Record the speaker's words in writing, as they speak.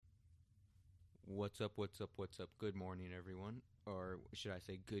What's up, what's up, what's up? Good morning, everyone. Or should I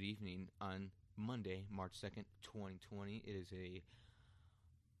say good evening on Monday, March 2nd, 2020. It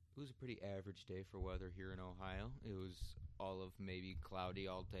was a pretty average day for weather here in Ohio. It was all of maybe cloudy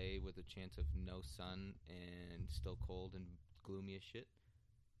all day with a chance of no sun and still cold and gloomy as shit.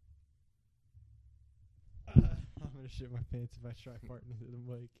 I'm going to shit my pants if I try farting into the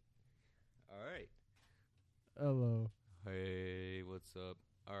mic. All right. Hello. Hey, what's up?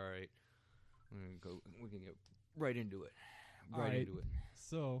 All right. We can get right into it. Into it.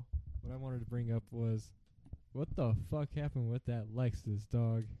 So, what I wanted to bring up was, what the fuck happened with that Lexus,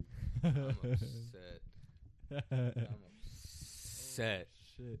 dog? I'm upset. Oh,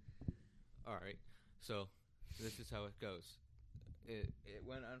 shit. All right. So, this is how it goes. It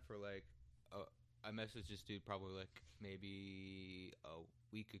went on for like, I messaged this dude probably like maybe a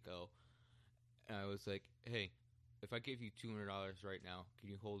week ago. And I was like, hey, if I give you $200 right now, can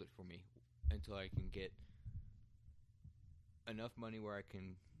you hold it for me until I can get enough money where I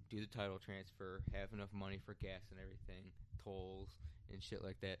can do the title transfer, have enough money for gas and everything, tolls and shit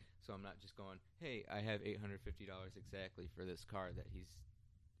like that. So I'm not just going, hey, I have $850 exactly for this car that he's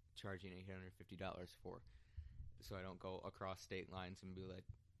charging $850 for. So I don't go across state lines and be like,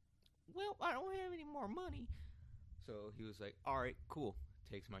 well, I don't have any more money. So he was like, all right, cool.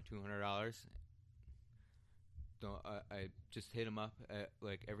 Takes my $200. I just hit him up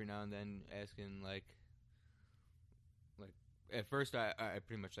like every now and then asking like at first I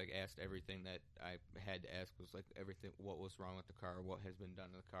pretty much like asked everything that I had to ask, was like everything, what was wrong with the car, what has been done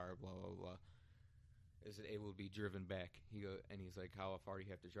to the car, blah blah blah. Is it able to be driven back? He's like, how far do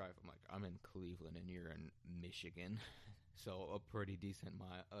you have to drive? I'm like, I'm in Cleveland and you're in Michigan, so a pretty decent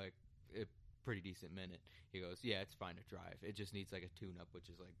pretty decent minute. He goes, yeah, it's fine to drive. It just needs like a tune-up, which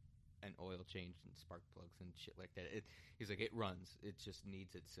is like an oil change and spark plugs and shit like that. He's like, it runs. It just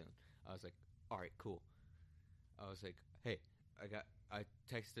needs it soon. I was like, all right, cool. I was like, hey, I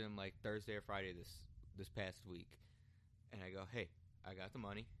texted him like Thursday or Friday this past week, and I go, hey, I got the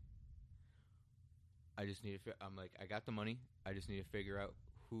money. I just need to. I'm like, I got the money. I just need to figure out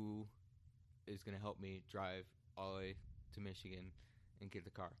who is gonna help me drive all the way to Michigan and get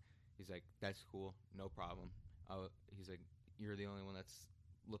the car. He's like, that's cool, no problem. He's like, you're the only one that's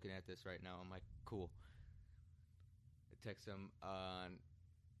looking at this right now. I'm like, cool. I text him on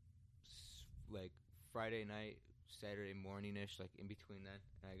like Friday night, Saturday morning-ish, like in between then,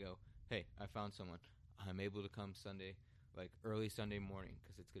 and I go, hey, I found someone. I'm able to come Sunday, like early Sunday morning,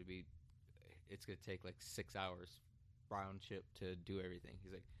 because it's gonna take like 6 hours round trip to do everything.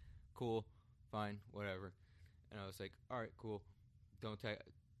 He's like, cool, fine, whatever. And I was like, all right, cool. Don't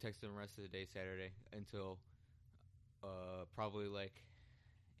text him the rest of the day Saturday until probably like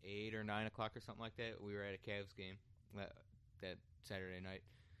 8 or 9 o'clock or something like that. We were at a Cavs game that Saturday night,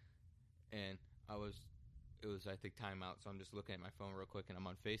 and it was I think timeout, so I'm just looking at my phone real quick, and I'm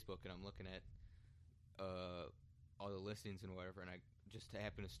on Facebook, and I'm looking at all the listings and whatever, and I just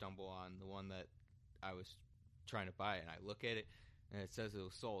happened to stumble on the one that I was trying to buy, and I look at it, and it says it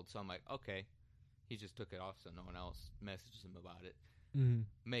was sold, so I'm like, okay, he just took it off so no one else messages him about it. Mm-hmm.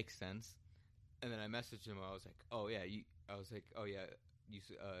 Makes sense. And then I messaged him, I was like, oh yeah, you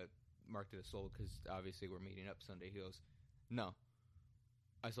marked it as sold because obviously we're meeting up Sunday. He goes, no,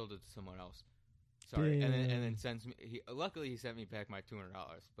 I sold it to someone else. Sorry. Damn. And then sends me. Luckily, he sent me back my $200,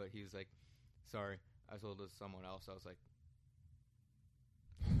 but he was like, sorry, I sold it to someone else. I was like,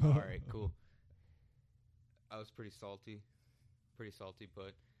 all right, cool. I was pretty salty,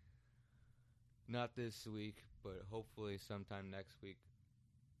 but not this week. But hopefully, sometime next week,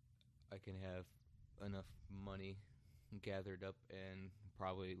 I can have enough money gathered up and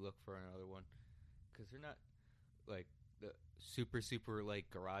probably look for another one, because they're not like the super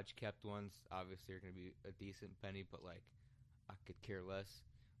like garage kept ones. Obviously are going to be a decent penny, but like I could care less.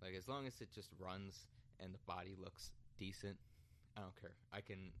 Like as long as it just runs and the body looks decent, I don't care.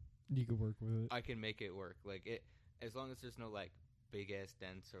 You can work with it. I can make it work. Like it, as long as there's no like big ass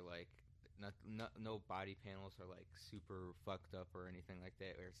dents or like no body panels are like super fucked up or anything like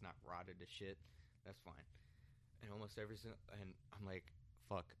that, or it's not rotted to shit, that's fine. And almost every single, and I'm like,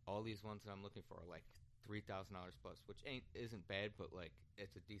 fuck, all these ones that I'm looking for are like $3,000 plus, which isn't bad, but like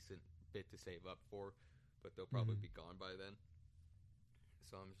it's a decent bit to save up for, but they'll probably be gone by then.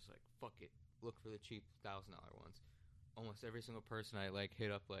 So I'm just like, fuck it, look for the cheap $1,000 ones. Almost every single person I like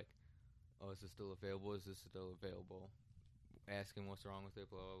hit up like, oh, is this still available? Is this still available? Asking what's wrong with it,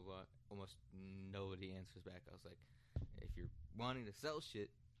 blah blah blah. Almost nobody answers back. I was like, if you're wanting to sell shit,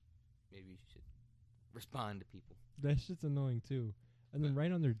 maybe you should respond to people. That shit's annoying too. And then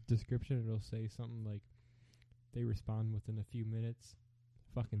right on their description, it'll say something like, they respond within a few minutes.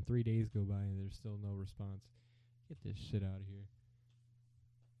 fucking 3 days go by and there's still no response. Get this shit out of here.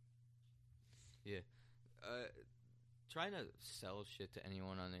 Yeah. Trying to sell shit to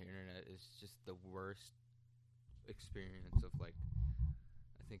anyone on the internet is just the worst experience of, like,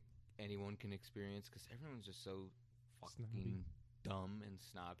 I think anyone can experience, because everyone's just so fucking Snobby. dumb and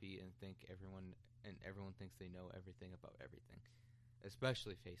snobby and everyone thinks they know everything about everything.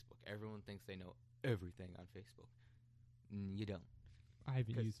 Especially Facebook. Everyone thinks they know everything on Facebook. You don't. I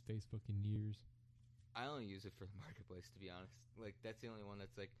haven't used Facebook in years. I only use it for the marketplace, to be honest. Like, that's the only one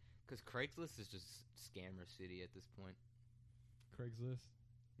that's like, because Craigslist is just scammer city at this point. Craigslist?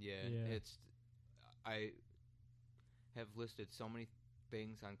 Yeah. I have listed so many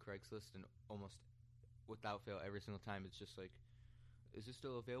things on Craigslist, and almost without fail, every single time it's just like, is this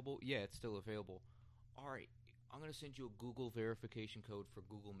still available? Yeah, it's still available. All right, I'm going to send you a Google verification code for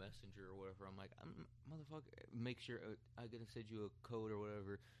Google Messenger or whatever. I'm like, motherfucker, make sure I'm going to send you a code or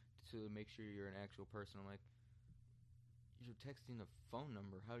whatever to make sure you're an actual person. I'm like, you're texting a phone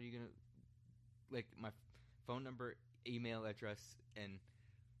number. How are you going to, like, my phone number, email address, and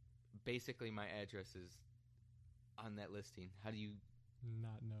basically my address is on that listing. How do you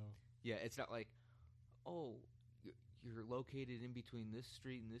not know? Yeah, it's not like, oh, you're located in between this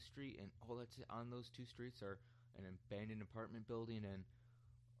street and this street, and all that's on those two streets are an abandoned apartment building and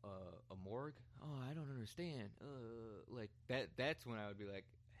a morgue. Oh, I don't understand. Like that's when I would be like,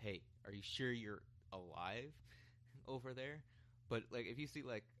 hey, are you sure you're alive over there? But like, if you see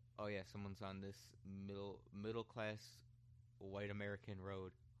like, oh yeah, someone's on this middle class white American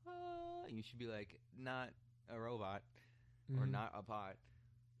road, you should be like, not a robot or not a bot.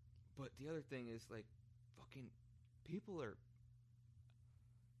 But the other thing is, like, fucking people are,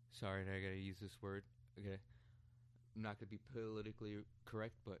 sorry, I gotta use this word. Okay, I'm not gonna be politically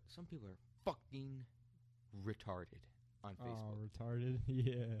correct, but some people are fucking retarded on Facebook. Oh, retarded?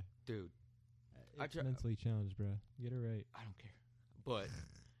 Yeah. Dude. It's mentally challenged, bro. Get it right. I don't care. But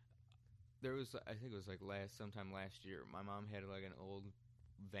there was, I think it was like sometime last year, my mom had like an old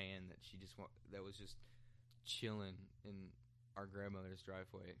van that that was just chilling in our grandmother's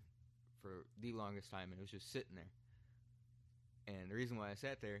driveway for the longest time, and it was just sitting there. And the reason why I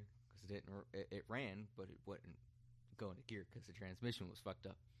sat there, because it ran, but it wouldn't go into gear because the transmission was fucked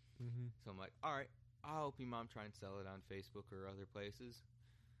up. So I'm like, all right, I'll help your mom try and sell it on Facebook or other places.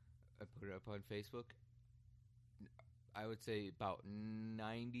 I put it up on Facebook. I would say about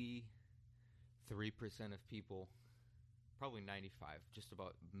 93% of people, probably 95, just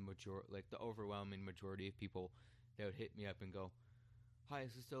about like the overwhelming majority of people that would hit me up and go, hi,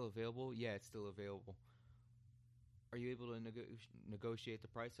 is this still available? Yeah, it's still available. Are you able to negotiate the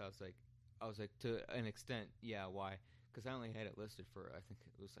price? I was like, to an extent, yeah, why? Because I only had it listed for, I think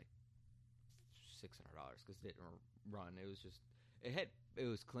it was like $600 because it didn't run. It was just, it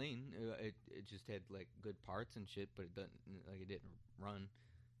was clean. It just had like good parts and shit, but it didn't run.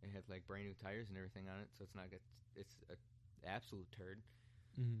 It had like brand new tires and everything on it, so it's not it's an absolute turd.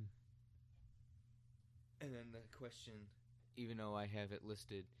 And then the question, even though I have it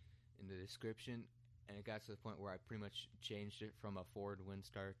listed in the description, and it got to the point where I pretty much changed it from a Ford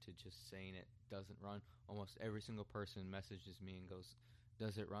Windstar to just saying it doesn't run. Almost every single person messages me and goes,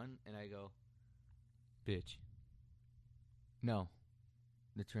 does it run? And I go, bitch, no,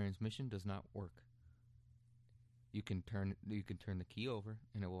 the transmission does not work. You can turn the key over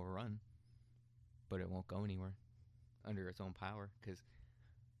and it will run, but it won't go anywhere under its own power because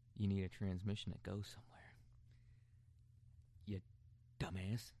you need a transmission that goes somewhere. You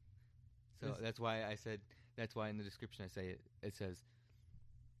dumbass. So that's why in the description I say it says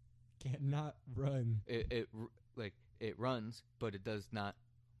cannot run. It runs, but it does not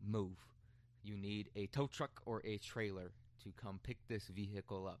move. You need a tow truck or a trailer to come pick this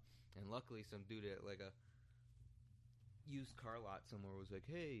vehicle up. And luckily some dude at like a used car lot somewhere was like,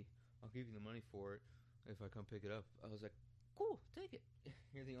 hey, I'll give you the money for it if I come pick it up. I was like, cool, take it.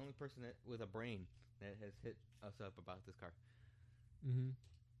 You're the only person with a brain that has hit us up about this car.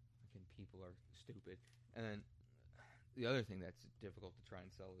 Fucking people are stupid. And then the other thing that's difficult to try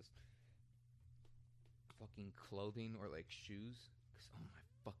and sell is fucking clothing or like shoes. Because, oh my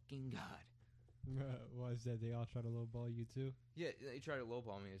fucking god. Why is that? They all try to lowball you too? Yeah, they try to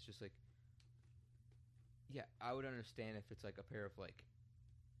lowball me. It's just like, yeah, I would understand if it's like a pair of like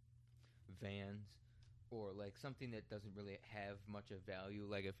Vans or like something that doesn't really have much of value.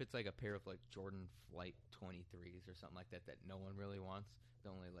 Like if it's like a pair of like Jordan Flight 23s or something like that no one really wants.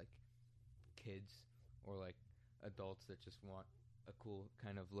 Only like kids or like adults that just want a cool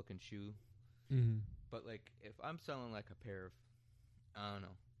kind of looking shoe. But like if I'm selling like a pair of, I don't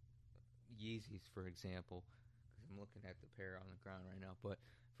know, Yeezys for example, I'm looking at the pair on the ground right now. But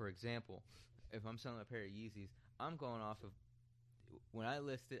for example, if I'm selling a pair of Yeezys, I'm going off of when I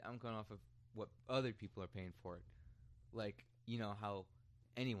list it. I'm going off of what other people are paying for it. Like, you know how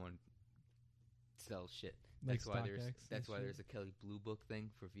anyone sells shit. Like That's why there's a Kelly Blue Book thing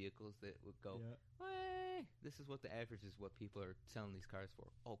for vehicles that would go, hey, this is what the average is what people are selling these cars for.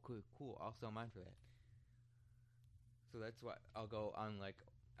 Oh, cool. I'll sell mine for that. So that's why I'll go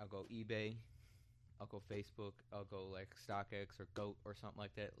eBay, I'll go Facebook, I'll go like StockX or Goat or something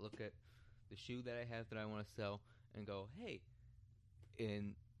like that. Look at the shoe that I have that I want to sell and go, hey,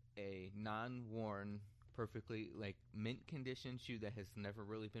 in a non-worn, perfectly like mint condition shoe that has never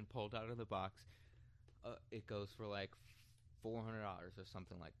really been pulled out of the box, it goes for like $400 or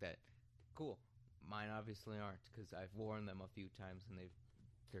something like that. Cool. Mine obviously aren't because I've worn them a few times and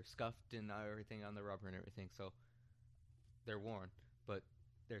they're scuffed and everything on the rubber and everything, so they're worn, but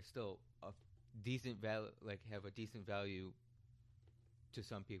they're still a decent value, like have a decent value to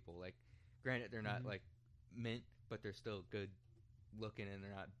some people. Like, granted, they're not like mint, but they're still good looking and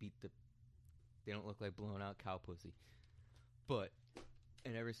they're not they don't look like blown out cow pussy. But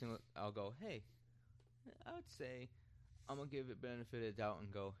in every single, I'll go, hey, I would say I'm gonna give it benefit of the doubt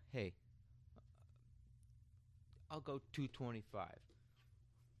and go, hey, I'll go $225.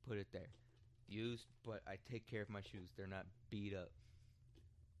 Put it there. Used, but I take care of my shoes. They're not beat up.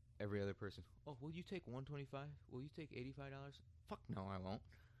 Every other person, oh, will you take $125? Will you take $85? Fuck no, I won't.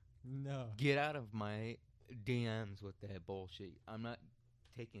 No. Get out of my DMs with that bullshit. I'm not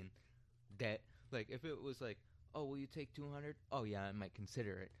taking that. Like, if it was like, oh, will you take $200? Oh, yeah, I might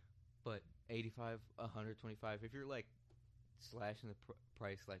consider it. But $85, $125, if you're like slashing the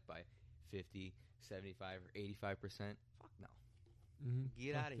price like by 50, 75, or 85%, fuck no.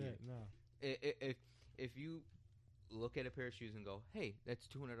 Get out of here. No. If you look at a pair of shoes and go, hey, that's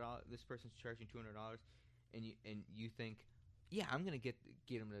 $200. This person's charging $200, and you think, yeah, I'm gonna get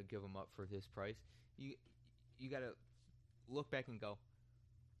him to give them up for this price. You gotta look back and go,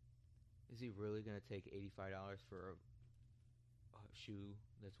 is he really gonna take $85 for a shoe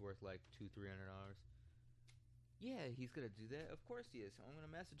that's worth like $200-$300? Yeah, he's gonna do that. Of course he is. I'm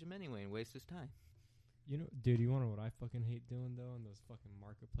gonna message him anyway and waste his time. You know, dude, you want to know what I fucking hate doing, though, on those fucking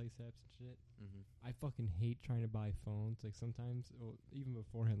marketplace apps and shit? I fucking hate trying to buy phones. Like, sometimes, even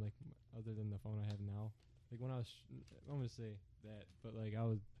beforehand, like, other than the phone I have now. Like, when I was, I'm going to say that, but, like,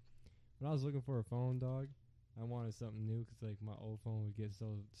 when I was looking for a phone, dog, I wanted something new because, like, my old phone would get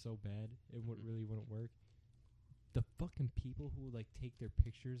so bad, it really wouldn't work. The fucking people who, like, take their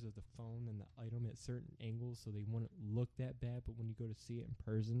pictures of the phone and the item at certain angles so they wouldn't look that bad, but when you go to see it in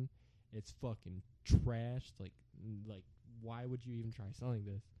person, it's fucking trashed. Like, why would you even try selling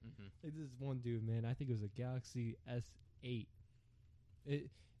this? Like, this is one dude, man. I think it was a Galaxy S8. It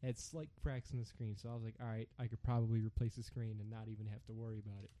had slight cracks in the screen, so I was like, all right, I could probably replace the screen and not even have to worry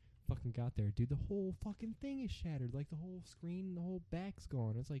about it. Fucking got there, dude. The whole fucking thing is shattered. Like, the whole screen, the whole back's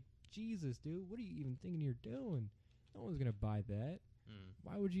gone. It's like, Jesus, dude, what are you even thinking you're doing? No one's gonna buy that.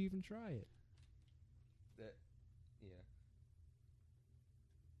 Why would you even try it? That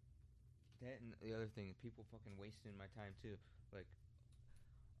and the other thing, people fucking wasting my time too. Like,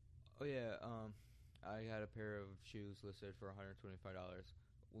 oh yeah, I got a pair of shoes listed for $125.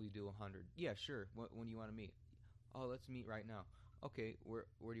 We do $100. Yeah, sure. When do you want to meet? Oh, let's meet right now. Okay, where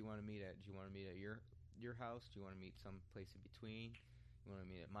do you want to meet at? Do you want to meet at your house? Do you want to meet some place in between? You want to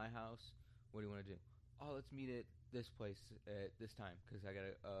meet at my house? What do you want to do? Oh, let's meet at this place at this time because I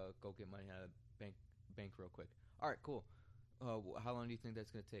gotta go get money out of the bank real quick. All right, cool. How long do you think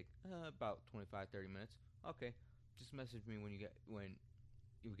that's going to take? About 25-30 minutes. Okay. Just message me when you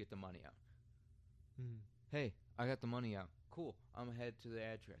get the money out. Hey, I got the money out. Cool. I'm going to head to the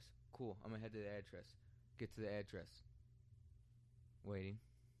address. Cool. I'm going to head to the address. Get to the address. Waiting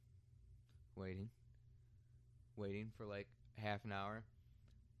for like half an hour.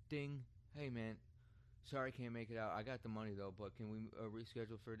 Ding. Hey, man. Sorry I can't make it out. I got the money, though, but can we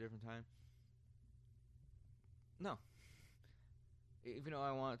reschedule for a different time? No. Even though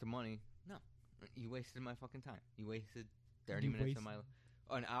I wanted the money, no. You wasted my fucking time. You wasted 30 minutes of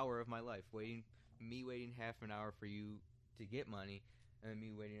an hour of my life waiting half an hour for you to get money, and me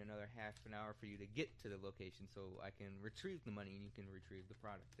waiting another half an hour for you to get to the location so I can retrieve the money and you can retrieve the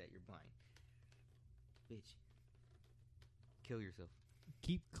product that you're buying. Bitch. Kill yourself.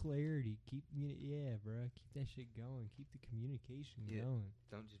 Keep clarity. Yeah, bro. Keep that shit going. Keep the communication going.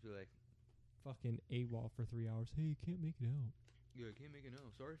 Don't just be like, fucking AWOL for 3 hours. Hey, you can't make it out. Yeah, I can't make it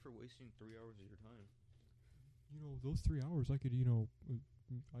out. Sorry for wasting 3 hours of your time. You know, those 3 hours, I could,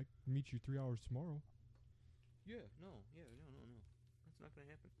 I meet you 3 hours tomorrow. Yeah, no. That's not going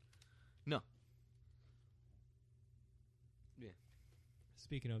to happen. No.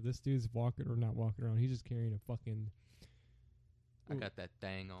 Speaking of, this dude's walking or not walking around. He's just carrying a fucking. I got that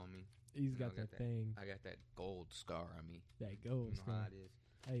thing on me. He's got that thing. I got that gold scar on me. That gold scar. You know how it is.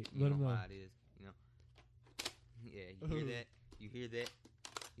 Hey, you let him know know. how it is. You know. Yeah, you hear that? You hear that?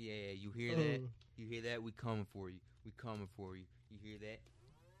 Yeah, you hear that? You hear that? We coming for you. We coming for you. You hear that?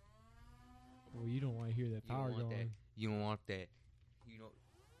 Well, you don't want to hear that power going. That. You don't want that. You know.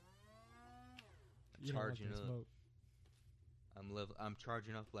 You charging don't want that up. Smoke. I'm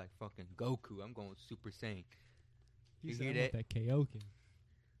charging up like fucking Goku. I'm going Super Saiyan. You hear that? That Kaioken.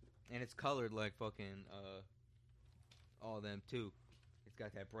 And it's colored like fucking all of them too. It's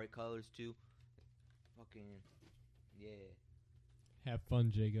got that bright colors too. Fucking yeah. Have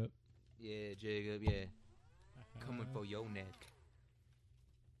fun, Jacob. Yeah, Jacob. Yeah. Coming for your neck.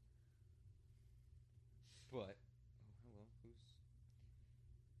 What? Oh,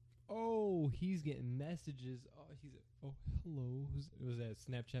 hello. Oh, he's getting messages. Oh, hello. Was that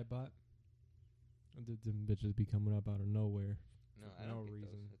Snapchat bot? Did them bitches be coming up out of nowhere? No, I don't get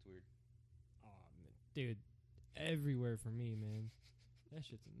those. That's weird. Oh, man. Dude, everywhere for me, man. That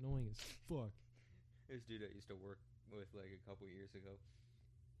shit's annoying as fuck. This dude I used to work with like a couple years ago.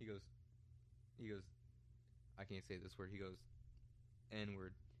 He goes, I can't say this word. He goes,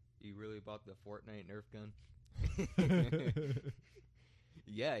 N-word. You really bought the Fortnite Nerf gun?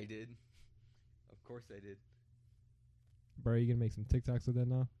 Yeah, I did. Of course I did. Bro, you gonna make some TikToks with that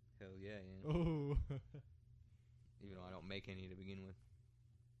now? Hell yeah, yeah. Oh. Even though I don't make any to begin with.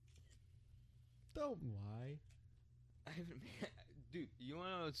 Don't lie. I haven't dude, you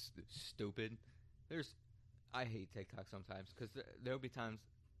wanna know what's stupid? I hate TikTok sometimes, because there'll be times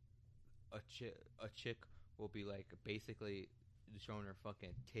a chick will be like basically showing her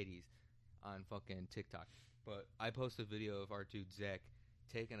fucking titties on fucking TikTok. But I post a video of our dude Zach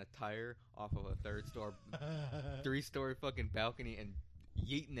taking a tire off of a 3-story fucking balcony and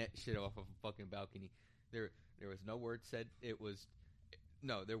yeeting that shit off of a fucking balcony. There was no word said. There was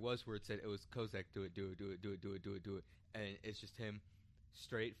word said. It was Kozak, do it. And it's just him,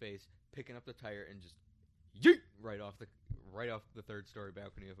 straight face, picking up the tire and just yeet right off the 3rd-story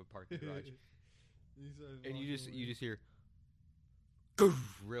balcony of a parking garage. And you just hear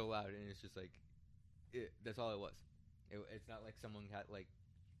real loud, and it's just like that's all it was. It's not like someone got like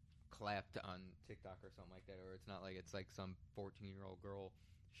clapped on TikTok or something like that, or it's not like it's like some 14-year-old girl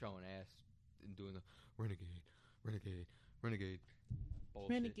showing ass and doing the renegade bullshit.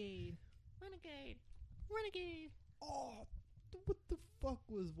 Renegade. Oh, what the fuck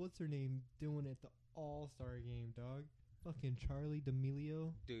was what's her name doing at the All-Star game, dog? Fucking Charlie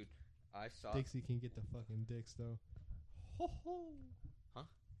D'Amelio. Dude, I saw Dixie can get the fucking dicks though. Ho ho. Huh?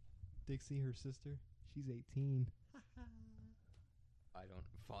 Dixie, her sister. She's 18. I don't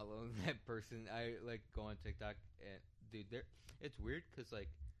follow that person. I like go on TikTok and dude, it's weird because like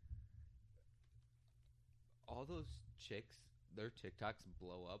all those chicks, their TikToks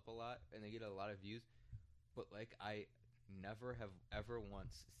blow up a lot and they get a lot of views, but like I never have ever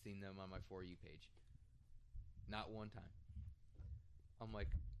once seen them on my For You page. Not one time. I'm like,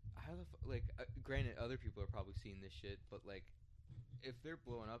 how the granted, other people are probably seeing this shit, but like, if they're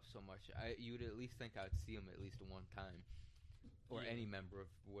blowing up so much, you would at least think I would see them at least one time, or any member of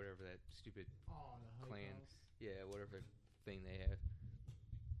whatever that stupid clan, whatever thing they have.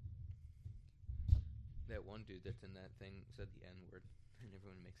 That one dude that's in that thing said the N-word, and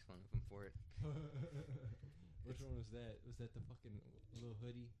everyone makes fun of him for it. Which one was that? Was that the fucking little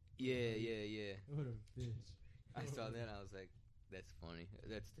hoodie? Yeah. What a bitch. I saw that and I was like, that's funny.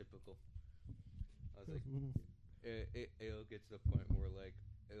 That's typical. I was like, it'll get to the point where like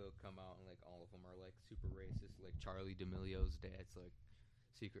it'll come out and like all of them are like super racist. Like Charlie D'Amelio's dad's like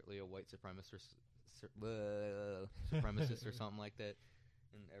secretly a white supremacist or something like that,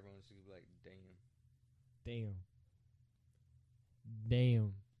 and everyone's just gonna be like, damn.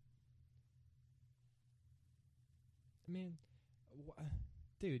 Man,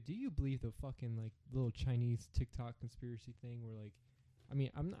 dude, do you believe the fucking like little Chinese TikTok conspiracy thing where like, I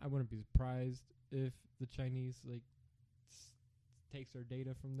mean, I wouldn't be surprised if the Chinese like takes our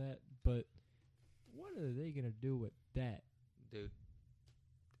data from that, but what are they gonna do with that, dude?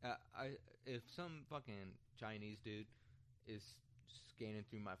 If some fucking Chinese dude is scanning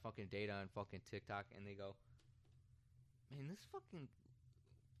through my fucking data on fucking TikTok and they go, man, this fucking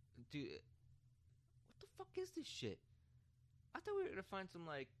dude, what the fuck is this shit? I thought we were gonna find some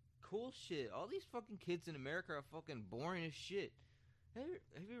like cool shit. All these fucking kids in America are fucking boring as shit. Have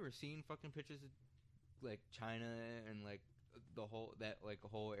you ever seen fucking pictures of like China and like the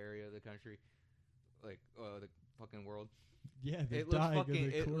whole area of the country, like the fucking world? Yeah, it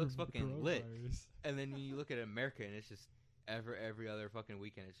looks fucking lit. And then you look at America and it's just every other fucking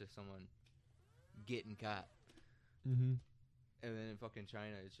weekend, it's just someone getting caught. Mm-hmm. And then in fucking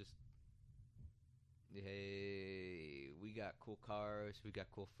China, it's just, hey, we got cool cars, we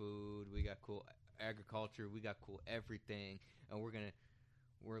got cool food, we got cool agriculture, we got cool everything, and we're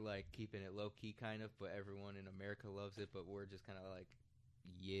like keeping it low key kind of, but everyone in America loves it, but we're just kind of like,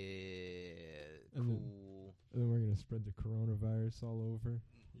 yeah, cool. And then we're gonna spread the coronavirus all over.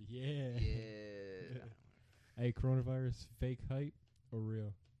 Yeah. Yeah. Hey, coronavirus, fake hype or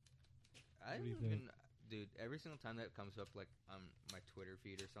real? I don't even, dude. Every single time that comes up, like on my Twitter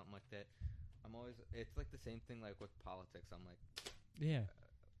feed or something like that, I'm always. It's like the same thing, like with politics. I'm like, yeah.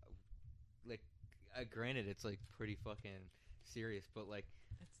 Granted, it's like pretty fucking serious, but like,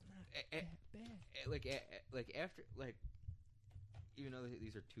 that's not that bad. Like after like, even though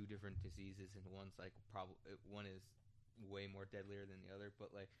these are two different diseases and one's like one is way more deadlier than the other,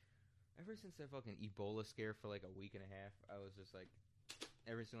 but like ever since that fucking Ebola scare for like a week and a half, I was just like,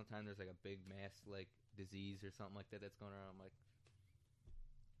 every single time there's like a big mass like disease or something like that that's going around, I'm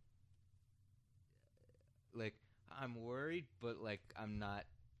like I'm worried, but like I'm not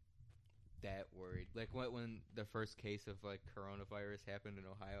that worried. Like when the first case of like coronavirus happened in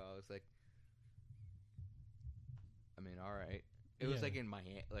Ohio, I was like, I mean, all right. It was like in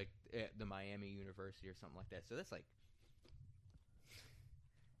Miami, like at the Miami University or something like that. So that's like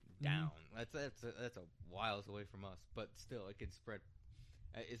down. That's a whiles away from us, but still, it could spread.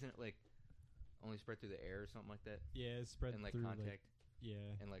 Isn't it like only spread through the air or something like that? Yeah, it's spread and like through contact.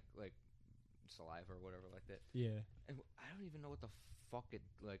 And like saliva or whatever like that. Yeah. And I don't even know what the fuck it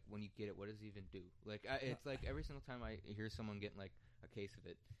like when you get it. What does it even do? Like it's like every single time I hear someone getting like a case of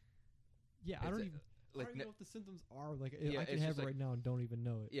it. Yeah, I don't even. I don't even know what the symptoms are. Like, I can have it right now and don't even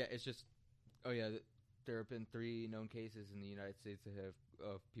know it. Yeah, it's just, there have been 3 known cases in the United States that have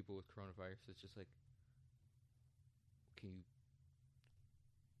of people with coronavirus. It's just like, can you,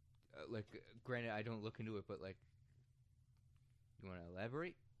 granted, I don't look into it, but like, you want to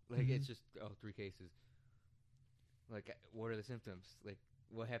elaborate? Like, it's just 3 cases. Like, what are the symptoms? Like,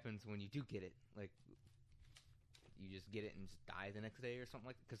 what happens when you do get it? Like, you just get it and just die the next day or something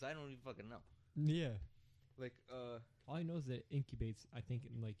like that? Because I don't even fucking know. Yeah. Like, all I know is that it incubates, I think,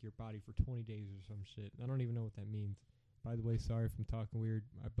 in, like, your body for 20 days or some shit. I don't even know what that means. By the way, sorry if I'm talking weird.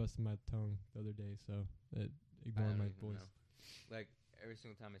 I busted my tongue the other day, so ignore my voice. Know. Like, every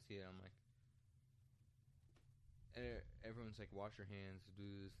single time I see it, I'm like, everyone's like, wash your hands, do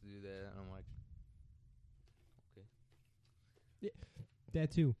this, do that. And I'm like, okay. Yeah,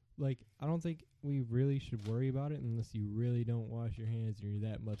 that too. Like, I don't think we really should worry about it unless you really don't wash your hands and you're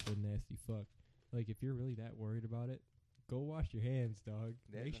that much of a nasty fuck. Like, if you're really that worried about it, go wash your hands, dog.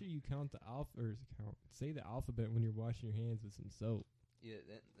 Make sure you say the alphabet when you're washing your hands with some soap. Yeah,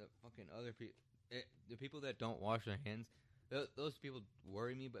 the fucking other people, the people that don't wash their hands, those people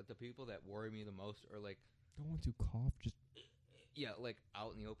worry me. But the people that worry me the most are like, don't want to cough, just like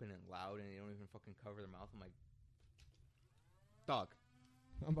out in the open and loud, and they don't even fucking cover their mouth. I'm like, dog,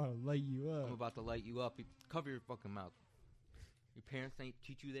 I'm about to light you up. I'm about to light you up. Cover your fucking mouth. Your parents ain't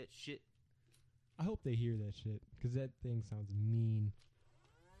teach you that shit. I hope they hear that shit, because that thing sounds mean.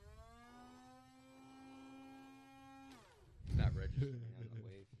 It's not registering on the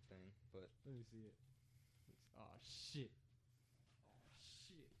wave thing, but... Let me see it. Oh, shit.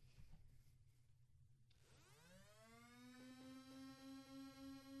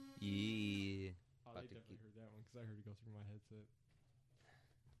 Yeah. Oh, they definitely heard that one, because I heard it go through my headset.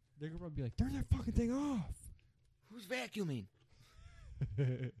 They're going to probably be like, turn that fucking thing off! Who's vacuuming?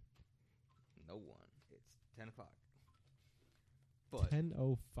 No one. It's 10 o'clock. But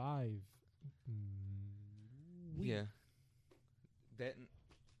 10:05. Yeah. That,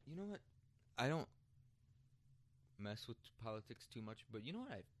 you know what? I don't mess with politics too much, but you know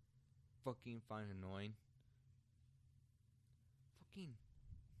what I fucking find annoying? Fucking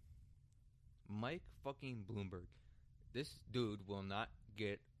Mike fucking Bloomberg. This dude will not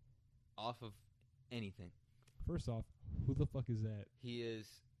get off of anything. First off, who the fuck is that? He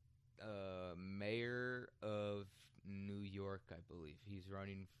is mayor of New York, I believe. He's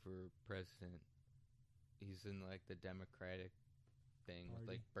running for president. He's in like the Democratic thing with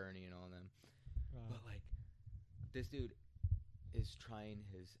like Bernie and all them. But like, this dude is trying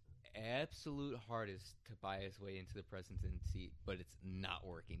his absolute hardest to buy his way into the presidency seat, but it's not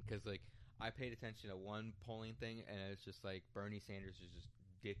working. Because like, I paid attention to one polling thing, and it's just like Bernie Sanders is just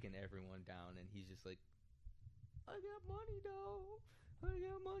dicking everyone down, and he's just like, I got money though.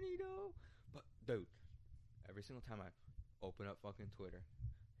 But dude, every single time I open up fucking Twitter,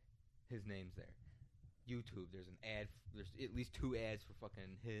 his name's there. YouTube, there's an ad. There's at least 2 ads for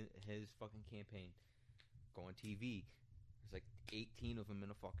fucking his fucking campaign. Go on TV. 18 of them in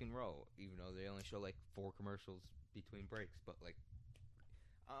a fucking row, even though they only show like 4 commercials between breaks. But like,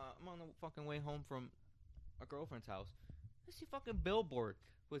 I'm on the fucking way home from a girlfriend's house. I see fucking billboard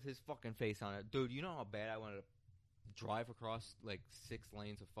with his fucking face on it. Dude, you know how bad I wanted to drive across like 6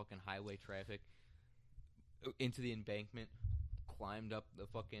 lanes of fucking highway traffic into the embankment, climbed up the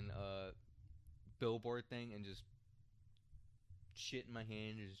fucking billboard thing, and just shit in my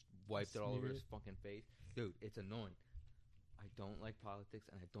hand and just wiped it all over his fucking face. Dude, it's annoying. I don't like politics,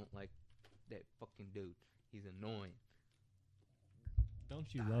 and I don't like that fucking dude. He's annoying.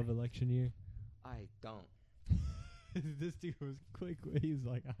 Don't you love election year? I don't. This dude was quick. He's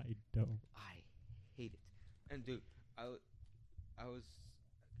like, I don't. I hate it. And dude, it was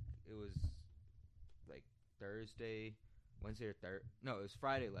like Wednesday or Thursday. No, it was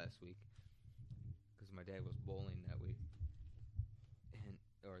Friday last week, because my dad was bowling that week,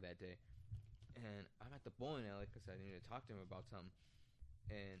 or that day. And I'm at the bowling alley because I needed to talk to him about something.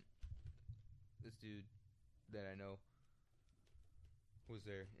 And this dude that I know was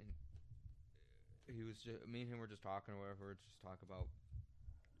there, and he was just, me and him were just talking or whatever, just talk about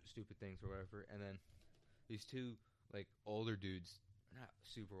stupid things or whatever. And then these 2 like older dudes, not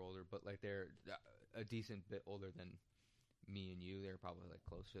super older, but like they're a decent bit older than me and you. They're probably like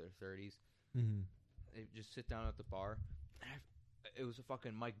close to their 30s. Mm-hmm. They just sit down at the bar. And it was a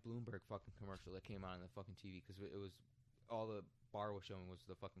fucking Mike Bloomberg fucking commercial that came on the fucking TV, because it was all the bar was showing was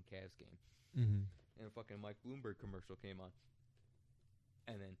the fucking Cavs game. Mm-hmm. And a fucking Mike Bloomberg commercial came on.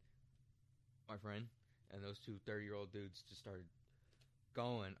 And then my friend and those 2 30-year-old dudes just started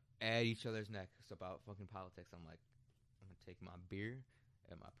going at each other's necks about fucking politics. I'm like, I'm going to take my beer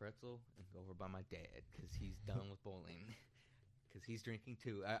and my pretzel and go over by my dad, because he's done with bowling. Because he's drinking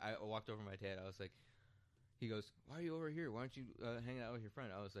too. I walked over to my dad. I was like, he goes, why are you over here? Why aren't you hanging out with your friend?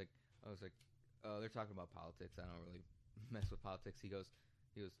 I was like, they're talking about politics. I don't really mess with politics. He goes,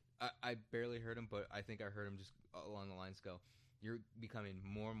 I barely heard him, but I think I heard him just along the lines go, you're becoming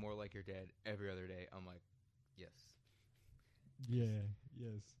more and more like your dad every other day. I'm like, yes. Yeah,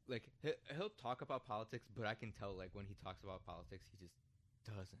 yes. Like, he'll talk about politics, but I can tell, like, when he talks about politics, he just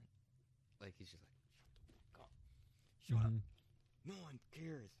doesn't. Like, he's just like, shut up. No one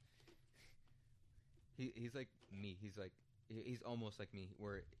cares. He's like me. He's almost like me,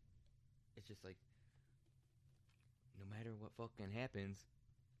 where it's just like, no matter what fucking happens,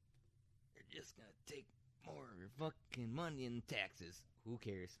 you're just gonna take more of your fucking money in taxes. Who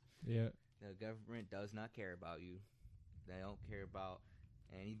cares? Yeah. The government does not care about you. They don't care about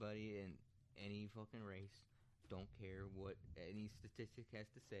anybody in any fucking race. Don't care what any statistic has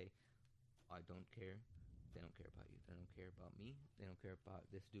to say. I don't care. They don't care about you. They don't care about me. They don't care about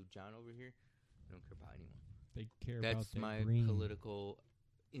this dude John over here. They don't care about anyone. They care That's about my green. political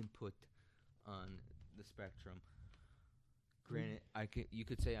input on the spectrum. Granted, you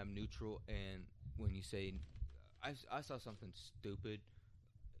could say I'm neutral, and when you say, I saw something stupid.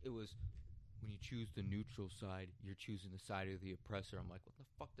 It was, when you choose the neutral side, you're choosing the side of the oppressor. I'm like, what the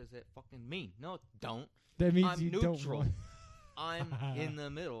fuck does that fucking mean? No, it don't. That means I'm you neutral. don't want I'm in the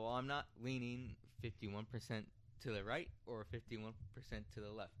middle. I'm not leaning 51% to the right or 51% to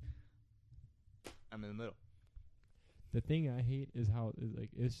the left. I'm in the middle. The thing I hate is how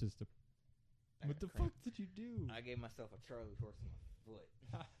it's just a. What the cramp. fuck did you do? I gave myself a Charlie horse in my foot.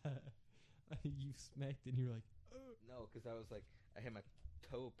 You smacked it and you were like, No, because I was like, I had my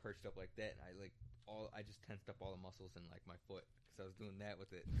toe perched up like that, and I just tensed up all the muscles in like my foot, because I was doing that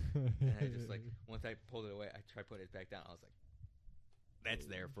with it. And I just like, once I pulled it away, I tried putting it back down. I was like, that's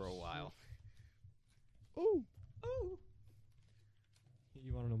there for a while. Ooh. Ooh.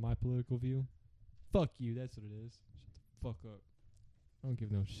 You want to know my political view? Fuck you, that's what it is. Shut the fuck up. I don't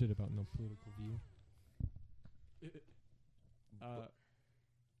give no shit about no political view. I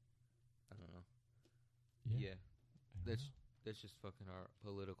don't know. Yeah. That's just fucking our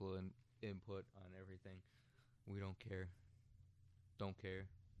political input on everything. We don't care. Don't care.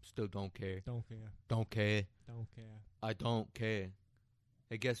 Still don't care. Don't care. Don't care. Don't care. I don't care.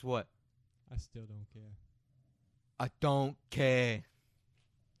 Hey, guess what? I still don't care. I don't care.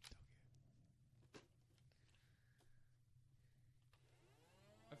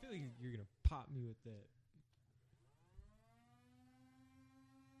 I feel like you're gonna pop me with that.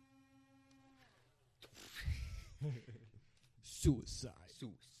 Suicide.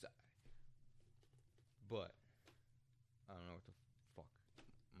 But I don't know what the fuck.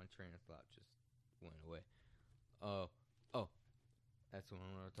 My train of thought just went away. Oh, that's what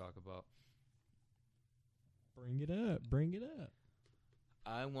I want to talk about. Bring it up. Bring it up.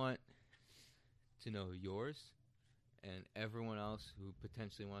 I want to know yours and everyone else who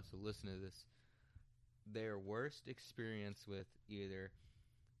potentially wants to listen to this their worst experience with either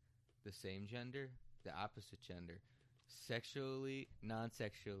the same gender, the opposite gender, sexually,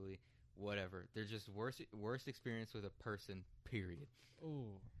 non-sexually, whatever. They're just worst experience with a person, period.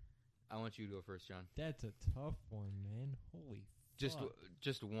 Oh. I want you to go first, John. That's a tough one, man. Holy fuck.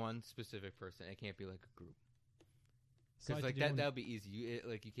 Just one specific person. It can't be like a group. So Because like that would be easy.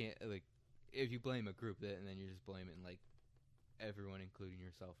 You can't like if you blame a group and then you're just blaming like everyone, including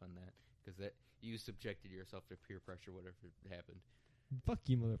yourself, on that because that you subjected yourself to peer pressure, whatever happened. Fuck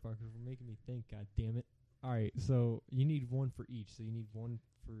you, motherfucker, for making me think. God damn it! All right, so you need one for each. So you need one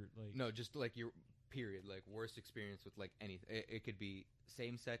for like no, just like your period, like worst experience with like anything. It could be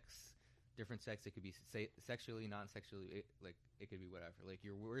same sex, different sex. It could be sexually, non-sexually. It could be whatever. Like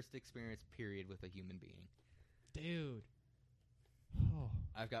your worst experience, period, with a human being. Dude. Oh.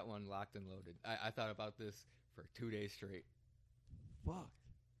 I've got one locked and loaded. I thought about this for 2 days straight. Fuck.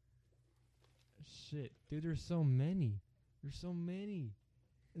 Shit. Dude, there's so many. There's so many.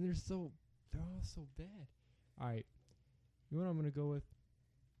 And they're all so bad. Alright. You know what I'm going to go with?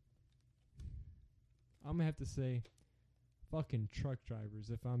 I'm going to have to say fucking truck drivers,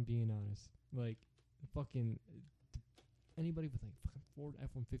 if I'm being honest. Like, fucking anybody with like fucking Ford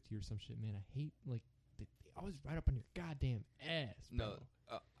F-150 or some shit, man. I hate, like, they always ride up on your goddamn ass, bro.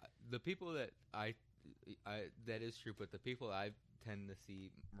 No, the people that I that is true, but the people I tend to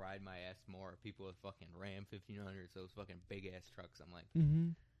see ride my ass more are people with fucking Ram 1500s, those fucking big ass trucks. I'm like,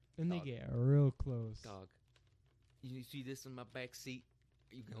 and they get real close. Dog, you see this in my back seat?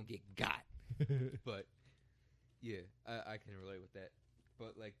 You gonna get got. But yeah, I can relate with that.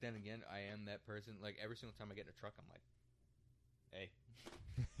 But like then again, I am that person. Like every single time I get in a truck, I'm like,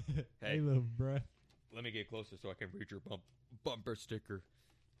 hey, hey, little bruh. Let me get closer so I can read your bumper sticker.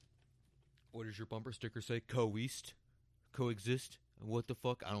 What does your bumper sticker say? Coexist? What the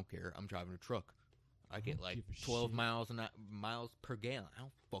fuck? I don't care. I'm driving a truck. I get like 12 miles per gallon. I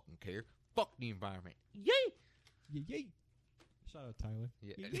don't fucking care. Fuck the environment. Yay! Yay! Shout out Tyler.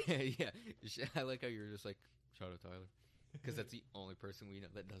 Yeah, yeah. I like how you're just like, shout out Tyler. Because that's the only person we know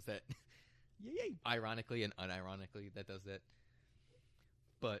that does that. Yay! Ironically and unironically, that does that.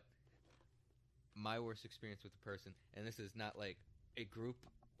 But my worst experience with a person, and this is not like a group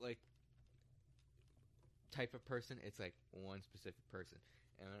like type of person, it's like one specific person,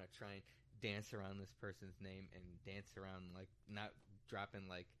 and I'm gonna try and dance around this person's name and dance around like not dropping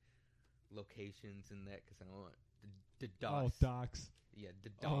like locations and that because I don't want the docs. Oh, docs. Yeah, the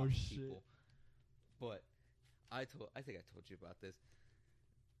docs people. Shit. But I think I told you about this.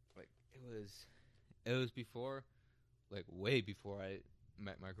 Like it was before, like way before I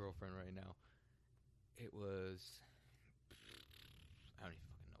met my girlfriend right now. It was, I don't even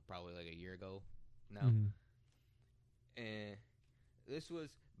fucking know, probably like a year ago now. Mm-hmm. And this was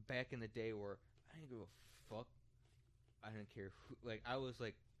back in the day where I didn't give a fuck. I didn't care who, like, I was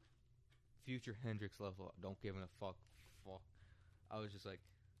like future Hendrix level, don't give a fuck. I was just like,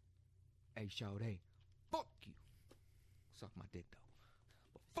 hey, Sade, fuck you. Suck my dick, though.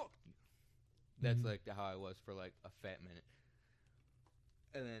 But fuck you. That's like how I was for like a fat minute.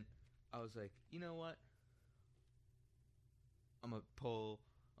 And then I was like, you know what? I'm gonna pull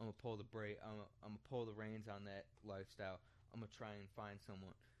the brake. I'm gonna pull the reins on that lifestyle. I'm gonna try and find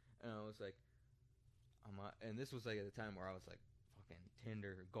someone. And I was like, and this was like at the time where I was like fucking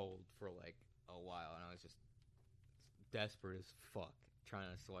Tinder gold for like a while, and I was just desperate as fuck trying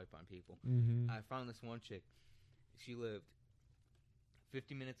to swipe on people. I found this one chick. She lived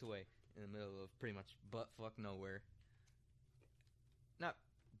 50 minutes away in the middle of pretty much butt fuck nowhere. Not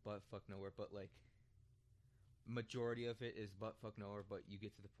butt fuck nowhere, but like majority of it is butt fuck nowhere, but you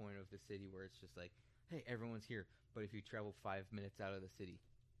get to the point of the city where it's just like, hey, everyone's here, but if you travel 5 minutes out of the city,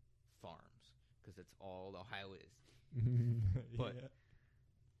 farms, because that's all Ohio is. But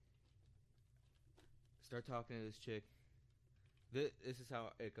start talking to this chick. This is how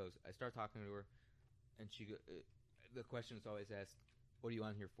it goes. I start talking to her, and the question is always asked, what are you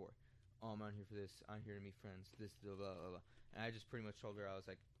on here for? Oh, I'm on here for this. I'm here to meet friends. This, blah, blah, blah, blah. And I just pretty much told her, I was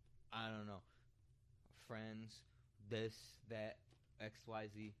like, I don't know. Friends, this, that, X, Y,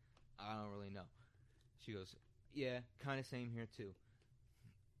 Z. I don't really know. She goes, yeah, kind of same here too.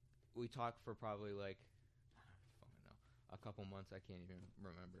 We talked for probably like, I don't fucking know, a couple months. I can't even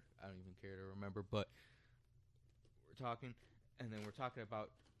remember. I don't even care to remember. But we're talking, and then we're talking about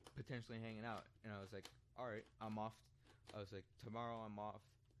potentially hanging out. And I was like, all right, I'm off. I was like, tomorrow I'm off,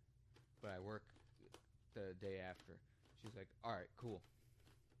 but I work the day after. She's like, all right, cool.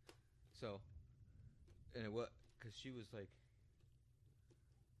 So, and it was, because she was like,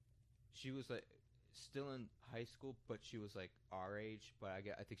 still in high school, but she was like our age. But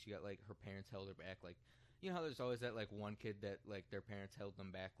I think she got like her parents held her back. Like, you know how there's always that like one kid that like their parents held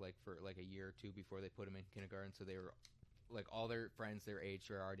them back like for like a year or two before they put them in kindergarten, so they were like all their friends their age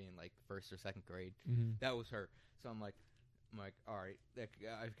were already in like first or second grade. That was her. So I'm like, all right,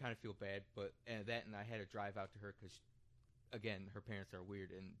 I kind of feel bad, but and I had to drive out to her because, again, her parents are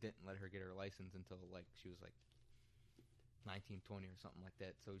weird and didn't let her get her license until like she was like 19, 20 or something like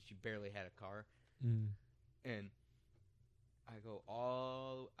that. So she barely had a car, and I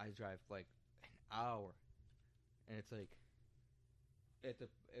drive like an hour, and it's like it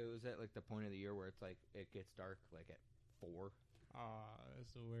was at like the point of the year where it's like it gets dark like at 4.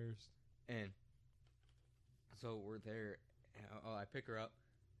 That's the worst. And so we're there. And I pick her up,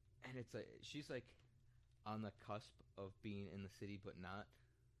 and it's like she's like on the cusp of being in the city, but not.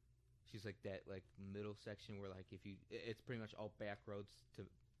 She's like that like middle section where like it's pretty much all back roads to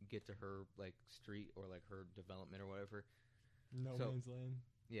get to her like street or like her development or whatever. No man's land.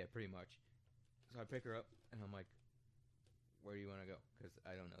 Yeah, pretty much. So I pick her up, and I'm like, "Where do you want to go? Because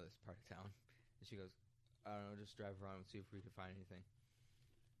I don't know this part of town." And she goes, "I don't know, just drive around and see if we can find anything."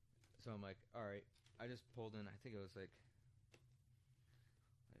 So I'm like, "All right." I just pulled in. I think it was like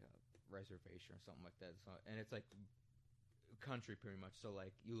a reservation or something like that. So, and it's like country pretty much. So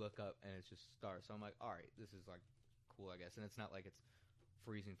like you look up and it's just stars. So I'm like, all right, this is like cool, I guess. And it's not like it's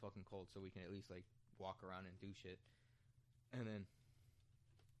freezing fucking cold, so we can at least like walk around and do shit. And then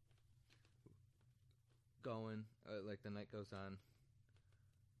going, like the night goes on.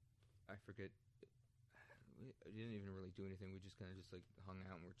 I forget. We didn't even really do anything. We just kind of just like hung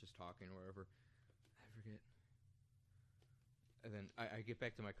out and we're just talking or whatever. I forget. And then I get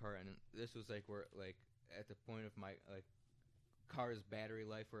back to my car, and this was like where like at the point of my like car's battery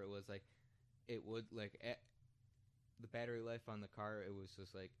life where it was like it would like at the battery life on the car, it was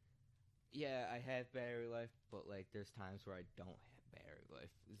just like, yeah, I have battery life, but like there's times where I don't have battery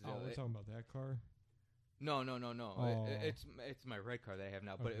life. So we're talking about that car? No. Oh. It's my red car that I have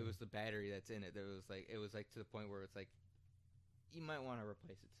now, but it was the battery that's in it. It was like to the point where it's like you might want to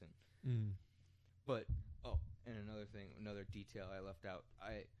replace it soon. But and another detail I left out.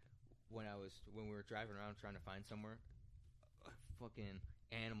 When we were driving around trying to find somewhere, a fucking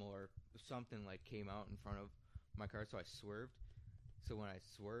animal or something like came out in front of my car, so I swerved. So when I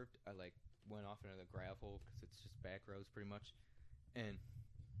swerved, I like went off into the gravel because it's just back roads pretty much, and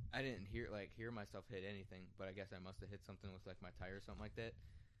I didn't hear myself hit anything, but I guess I must have hit something with like my tire or something like that,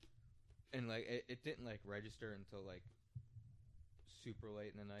 and like it didn't like register until like super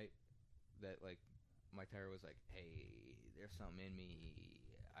late in the night that like my tire was like, hey, there's something in me,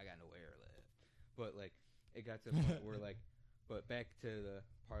 I got no air left. But like it got to the point where like, but back to the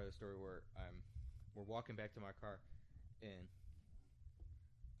part of the story where we're walking back to my car, and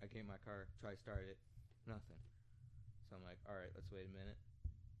I get in my car, try to start it, nothing. So I'm like, all right, let's wait a minute.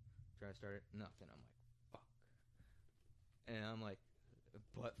 Try to start it, nothing. I'm like, fuck. And I'm like,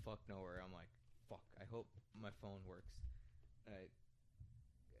 butt fuck nowhere. I'm like, fuck. I hope my phone works.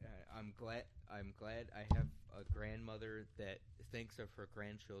 I'm glad I have a grandmother that thinks of her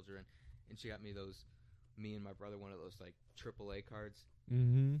grandchildren, and she got me and my brother, one of those like AAA cards.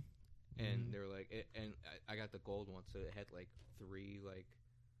 And they were like, and I got the gold one, so it had like 3 like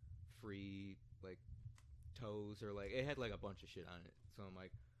free like tows, or like it had like a bunch of shit on it. So I'm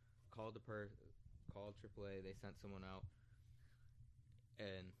like, called AAA. They sent someone out,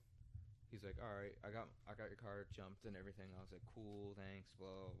 and he's like, all right, I got your car jumped and everything. I was like, cool, thanks, blah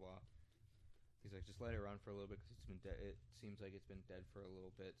blah blah. He's like, just let it run for a little bit because it's been dead. It seems like it's been dead for a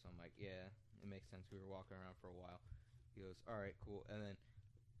little bit. So I'm like, yeah, it makes sense. We were walking around for a while. He goes, all right, cool. And then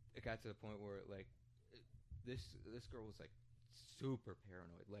it got to the point where like this girl was like super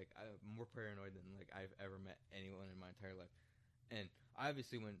paranoid, like more paranoid than like I've ever met anyone in my entire life. And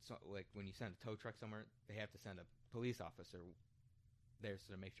obviously when you send a tow truck somewhere, they have to send a police officer there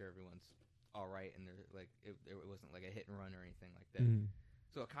to make sure everyone's all right, and they're like it wasn't like a hit and run or anything like that.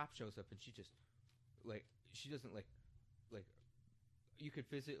 So a cop shows up, and she just like she doesn't like you could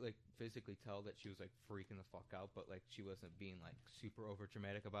physically tell that she was like freaking the fuck out, but like she wasn't being like super over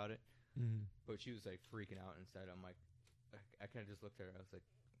dramatic about it. But she was like freaking out inside. I'm like, I kind of just looked at her. I was like,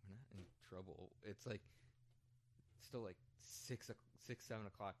 we're not in trouble. It's like still like 6, 7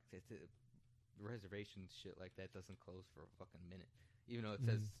 o'clock. The reservation shit like that doesn't close for a fucking minute. Even though it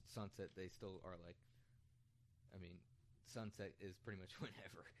says sunset, they still are like, I mean, sunset is pretty much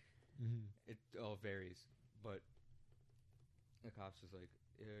whenever. It all varies. But the cops was like,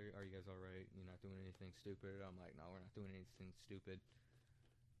 are you guys all right? You're not doing anything stupid? I'm like, no, we're not doing anything stupid.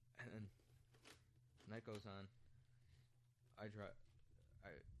 And then night goes on. I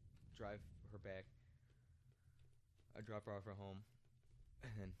drive her back, I drop her off at home,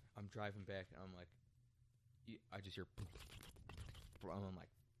 and then I'm driving back, and I'm like, I just hear, I'm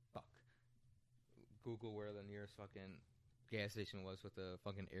like, fuck. Google where the nearest fucking gas station was with the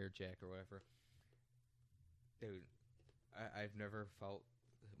fucking air jack or whatever. Dude, I've never felt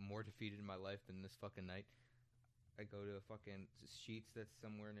more defeated in my life than this fucking night. I go to a fucking Sheets that's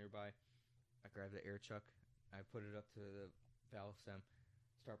somewhere nearby. I grab the air chuck. I put it up to the valve stem,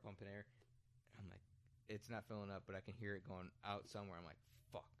 start pumping air. I'm like, it's not filling up, but I can hear it going out somewhere. I'm like,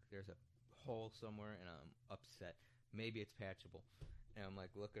 fuck, there's a hole somewhere, and I'm upset. Maybe it's patchable. And I'm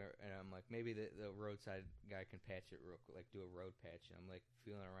like, looking, and I'm like, maybe the roadside guy can patch it real quick, like do a road patch. And I'm like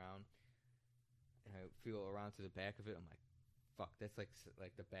feeling around, and I feel around to the back of it. I'm like, fuck, that's like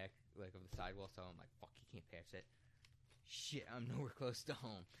the back like of the sidewall. So I'm like, fuck, you can't patch that. Shit, I'm nowhere close to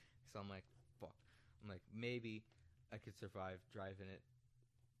home. So I'm like, fuck. I'm like, maybe I could survive driving it.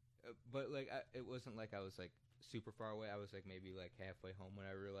 But like, it wasn't like I was like super far away. I was like maybe like halfway home when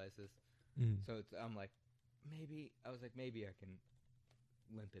I realized this. So I'm like, maybe I can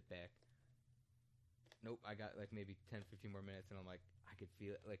limp it back. Nope, I got like maybe 10-15 more minutes, and I'm like, I could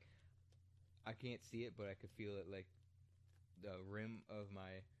feel it. Like, I can't see it, but I could feel it, like the rim of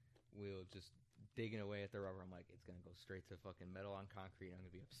my wheel just digging away at the rubber. I'm like, it's gonna go straight to fucking metal on concrete, and I'm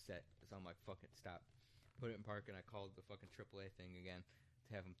gonna be upset. So I'm like, fuck it, stop. Put it in park, and I called the fucking AAA thing again to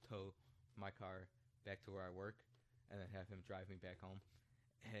have him tow my car back to where I work, and then have him drive me back home.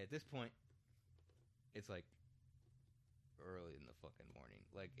 And at this point, it's like early in the fucking morning.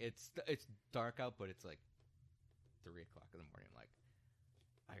 Like, it's dark out, but it's like 3 o'clock in the morning. I'm like,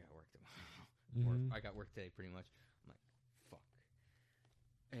 I got work tomorrow. Or I got work today, pretty much. I'm like, fuck.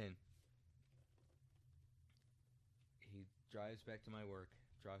 And he drives back to my work,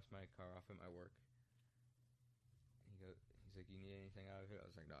 drops my car off at my work. He's like, you need anything out of it? I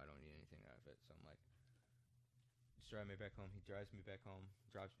was like, no, I don't need anything out of it. So I'm like, just drive me back home. He drives me back home,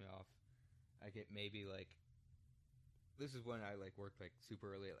 drops me off. I get maybe like, this is when I like worked like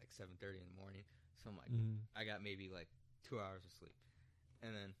super early at like 7:30 in the morning. So I'm like, I got maybe like 2 hours of sleep.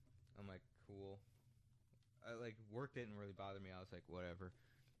 And then I'm like, cool. I like, work didn't really bother me. I was like, whatever.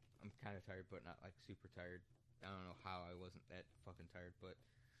 I'm kind of tired, but not like super tired. I don't know how I wasn't that fucking tired, but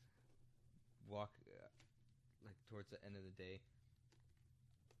walk like towards the end of the day,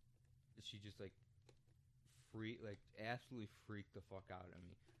 she just like absolutely freaked the fuck out on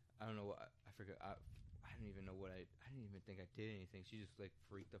me. I don't know what I forgot. I didn't even know what I didn't even think I did anything. She just like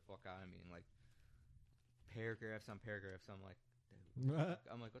freaked the fuck out of me, and like paragraphs on paragraphs. I'm like,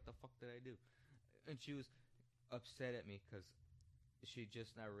 what the fuck did I do? And she was upset at me because she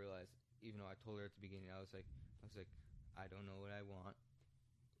just now realized, even though I told her at the beginning, I was like, I don't know what I want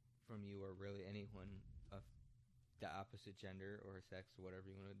from you or really anyone of the opposite gender or sex or whatever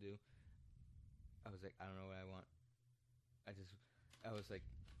you want to do. I was like, I don't know what I want. I was like,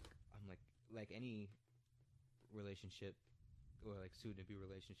 I'm like any relationship or like soon-to-be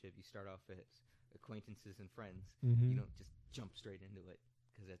relationship, you start off as acquaintances and friends. You don't just jump straight into it,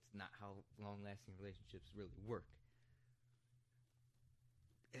 because that's not how long-lasting relationships really work.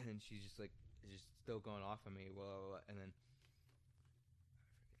 And then she's just like, just still going off on me, blah, blah, blah. And then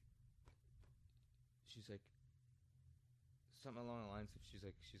she's like, something along the lines of, she's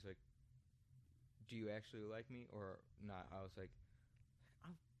like, do you actually like me or not? I was like,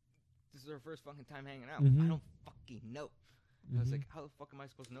 this is our first fucking time hanging out. I don't fucking know. I was like, how the fuck am I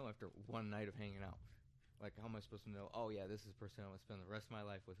supposed to know after one night of hanging out? Like, how am I supposed to know, oh yeah, this is the person I'm going to spend the rest of my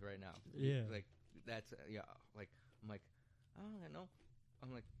life with right now? Yeah. Like, that's, yeah, like, I'm like, I don't know.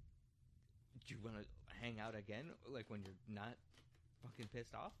 I'm like, do you want to hang out again? Like, when you're not fucking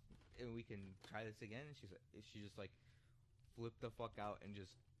pissed off? And we can try this again? And she just, like, flipped the fuck out and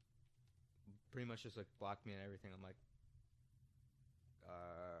just pretty much just, like, blocked me and everything. I'm like,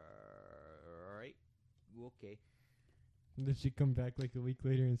 alright, okay. Did she come back like a week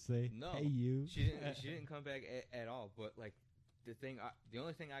later and say, no, hey, you? She didn't come back at all. But, like, the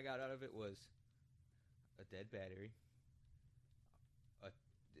only thing I got out of it was a dead battery.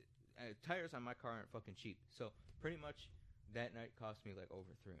 Tires on my car aren't fucking cheap. So, pretty much, that night cost me, like,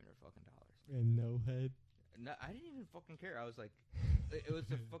 over $300 fucking dollars. And no head? No, I didn't even fucking care. I was like, it was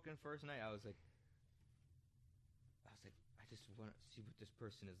the fucking first night. I was like, I just want to see what this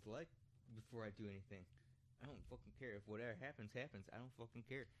person is like before I do anything. I don't fucking care. If whatever happens, happens. I don't fucking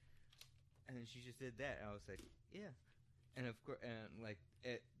care. And then she just did that. And I was like, yeah. And of course, and like,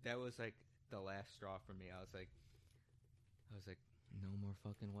 that was like the last straw for me. I was like, no more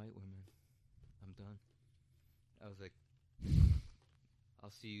fucking white women. I'm done. I was like,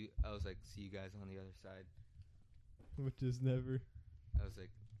 see you guys on the other side. Which is never. I was like,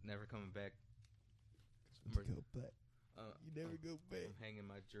 never coming back. Go back. You never go back. I'm hanging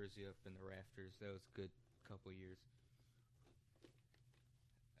my jersey up in the rafters. That was a good couple years.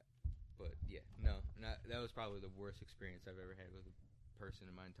 But yeah, that was probably the worst experience I've ever had with a person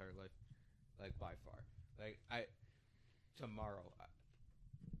in my entire life, like by far. Like tomorrow,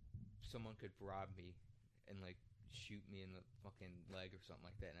 someone could rob me and like shoot me in the fucking leg or something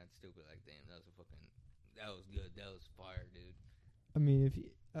like that, and I'd still be like, damn, that was good, that was fire, dude. I mean, if you,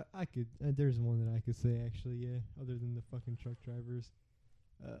 I could, there's one that I could say actually, yeah. Other than the fucking truck drivers,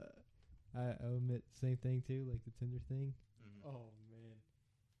 I admit same thing too, like the Tinder thing. Mm-hmm. Oh man.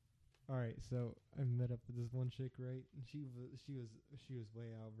 All right, so I met up with this one chick, right? And she was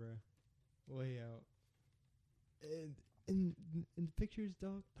way out, bruh, way out. And in the pictures,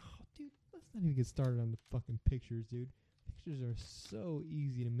 dog. Oh, dude, let's not even get started on the fucking pictures, dude. Pictures are so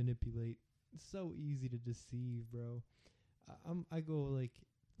easy to manipulate, so easy to deceive, bro. I go like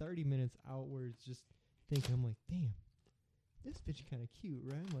 30 minutes outwards, just thinking, I'm like, damn, this bitch kind of cute,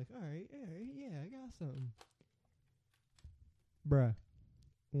 right? I'm like, all right, yeah, I got something, bruh.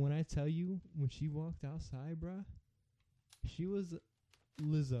 When I tell you, when she walked outside, bruh, she was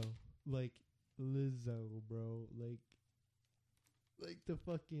Lizzo. Like, Lizzo, bro. Like the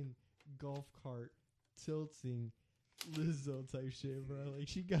fucking golf cart tilting Lizzo type shit, bro. Like,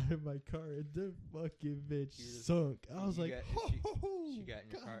 she got in my car and the fucking bitch sunk. I was like, she got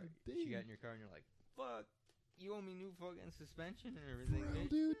in your car. Damn. She got in your car and you're like, fuck, you owe me new fucking suspension and everything, bro, bitch.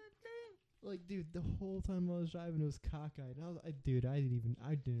 Dude. Like, dude, the whole time I was driving, it was cockeyed. And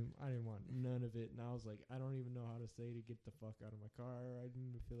I didn't want none of it. And I was like, I don't even know how to say to get the fuck out of my car. I didn't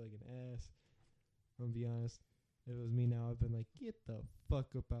even feel like an ass. I'm gonna be honest. If it was me now, I've been like, get the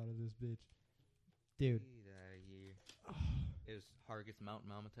fuck up out of this bitch. Dude. Get out of here. It was Hargis Mountain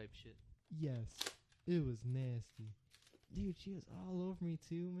Mama type shit. Yes. It was nasty. Dude, she was all over me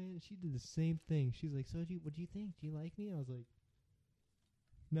too, man. She did the same thing. She's like, so what do you think? Do you like me? I was like,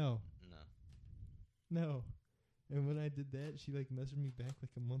 no. And when I did that, she like messaged me back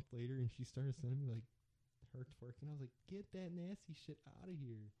like a month later, and she started sending me like her twerking. I was like, get that nasty shit out of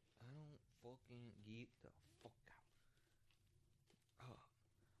here. I don't fucking get the fuck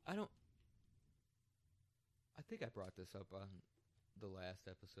out. I think I brought this up on the last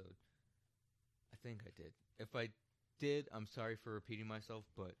episode. I think I did. If I did, I'm sorry for repeating myself,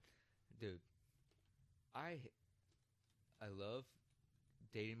 but dude, I love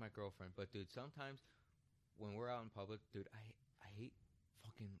dating my girlfriend, but dude, sometimes when we're out in public, dude, I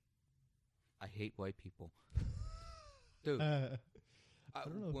hate white people. Dude. I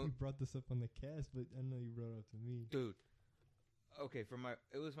don't know if you brought this up on the cast, but I know you brought it up to me. Dude. Okay,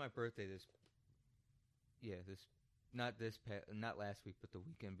 it was my birthday not last week, but the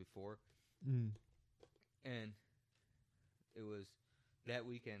weekend before. Mm. And it was that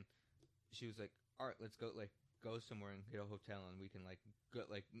weekend, she was like, all right, let's go somewhere and get a hotel, and we can like go,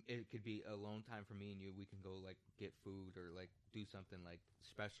 like it could be alone time for me and you. We can go like get food or like do something like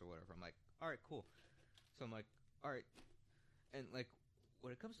special or whatever. I'm like, all right, cool. So I'm like, all right, and like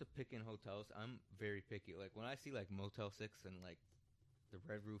when it comes to picking hotels, I'm very picky. Like when I see like Motel 6 and like the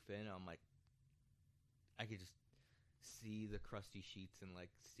Red Roof Inn, I'm like, I could just see the crusty sheets and like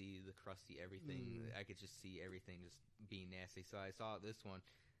see the crusty everything. I could just see everything just being nasty. So I saw this one.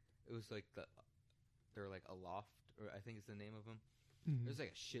 It was like they're like a loft, or I think it's the name of them. Mm-hmm. There's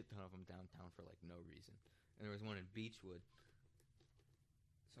like a shit ton of them downtown for like no reason. And there was one in Beechwood.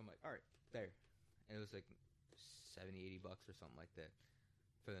 So I'm like, all right, there. And it was like $70-$80 or something like that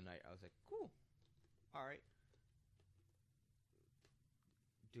for the night. I was like, cool. All right.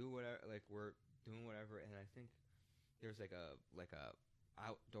 Do whatever, like we're doing whatever. And I think there's like a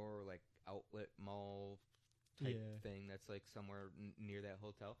outdoor like outlet mall type thing that's like somewhere near that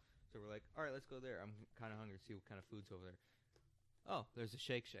hotel. So we're like, all right, let's go there. I'm kind of hungry to see what kind of food's over there. Oh, there's a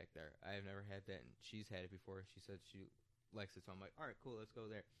Shake Shack there. I have never had that, and she's had it before. She said she likes it, so I'm like, all right, cool, let's go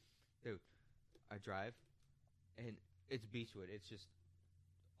there. Dude, I drive, and it's Beechwood. It's just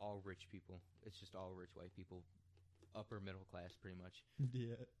all rich people. It's just all rich white people. Upper middle class, pretty much.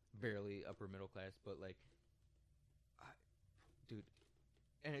 Yeah. Barely upper middle class, but like, dude,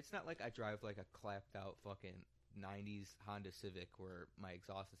 and it's not like I drive like a clapped out fucking 90s Honda Civic where my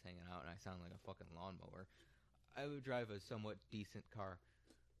exhaust is hanging out and I sound like a fucking lawnmower. I would drive a somewhat decent car.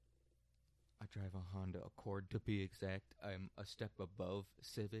 I drive a Honda Accord to be exact. I'm a step above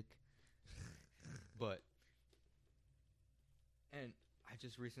Civic. And I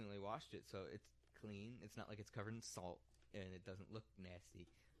just recently washed it, so it's clean. It's not like it's covered in salt, and it doesn't look nasty.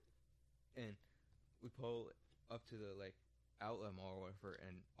 And we pull up to the like outlet mall or whatever,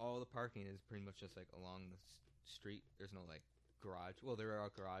 and all the parking is pretty much just like along the street. There's no like garage. Well, there are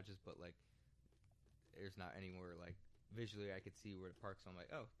garages, but like there's not anywhere like visually I could see where to park. So I'm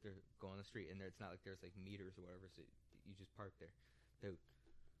like, oh, they're going on the street, and it's not like there's like meters or whatever. So you just park there, dude.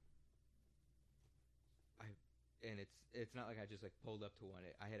 And it's not like I just like pulled up to one.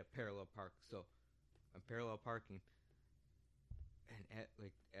 I had a parallel park, so I'm parallel parking, and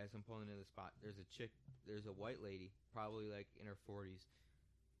like as I'm pulling into the spot, there's a white lady, probably like in her 40s,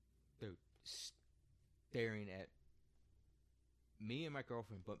 dude, staring at me and my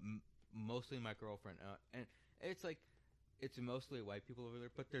girlfriend, but mostly my girlfriend, and it's like it's mostly white people over there,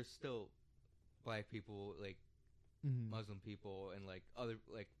 but there's still black people, like Muslim people, and like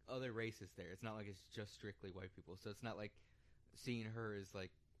other races there. It's not like it's just strictly white people. So it's not like seeing her is like,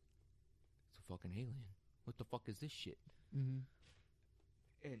 it's a fucking alien. What the fuck is this shit?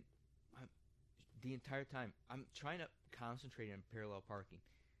 And the entire time I'm trying to concentrate on parallel parking.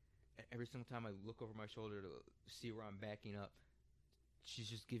 Every single time I look over my shoulder to see where I'm backing up, she's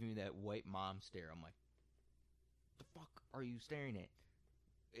just giving me that white mom stare. I'm like, the fuck are you staring at?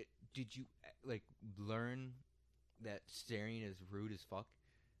 Did you like learn that staring is rude as fuck?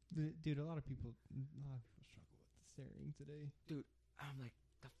 Dude, a lot of people struggle with the staring today. Dude, I'm like,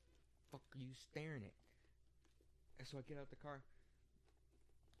 the fuck are you staring at? And so I get out the car.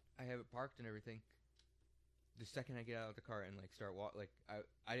 I have it parked and everything. The second I get out of the car and like start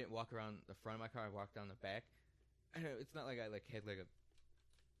I didn't walk around the front of my car. I walked down the back. And it's not like I like had like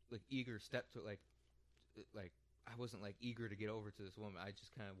a eager step to like I wasn't like eager to get over to this woman. I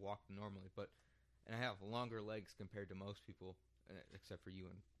just kind of walked normally, and I have longer legs compared to most people, except for you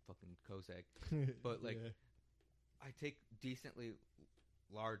and fucking Kozak. But like, yeah. I take decently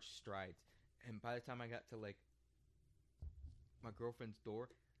large strides, and by the time I got to like my girlfriend's door,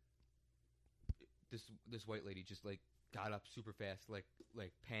 this white lady just like got up super fast, like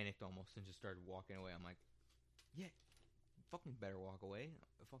panicked almost, and just started walking away. I'm like, yeah, fucking better walk away.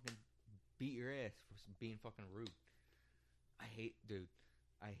 Fucking beat your ass for being fucking rude. I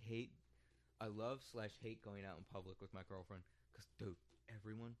love/hate going out in public with my girlfriend because, dude,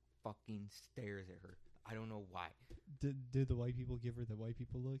 everyone fucking stares at her. I don't know why. Did the white people give her the white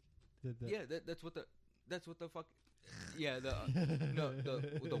people look? Yeah, that's what the fuck. Yeah,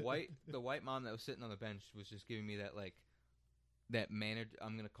 the white mom that was sitting on the bench was just giving me that like that manager.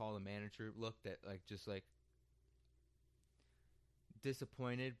 I'm gonna call the manager look, that like just like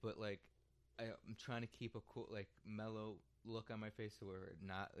disappointed, but like I'm trying to keep a cool, like mellow look on my face so where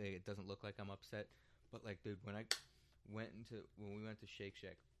it doesn't look like I'm upset. But like, dude, when we went to Shake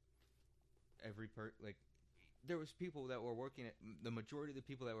Shack, there was people that were working at, the majority of the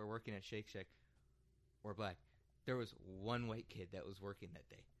people that were working at Shake Shack were black. There was one white kid that was working that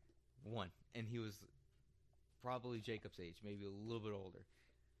day. One. And he was probably Jacob's age, maybe a little bit older.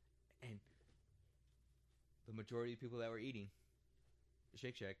 And the majority of people that were eating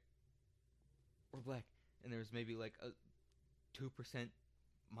Shake Shack were black. And there was maybe like a 2%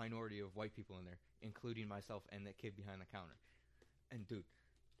 minority of white people in there, including myself and that kid behind the counter. And dude,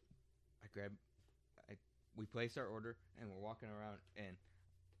 we placed our order and we're walking around, and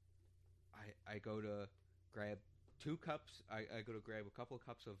I go to grab 2 cups. I go to grab a couple of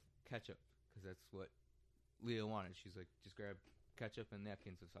cups of ketchup because that's what Leah wanted. She's like, just grab ketchup and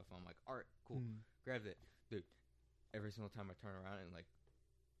napkins and stuff. And I'm like, all right, cool. Grab it. Dude, every single time I turn around and like,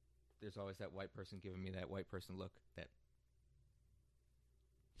 there's always that white person giving me that white person look. That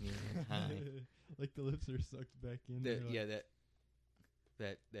like the lips are sucked back in.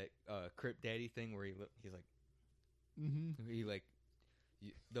 That Crip Daddy thing where he's like, he like,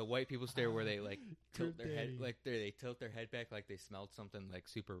 the white people stare where they like tilt their head, like they tilt their head back like they smelled something like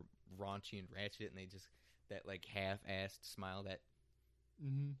super raunchy and ratchet, and they just that like half-assed smile that.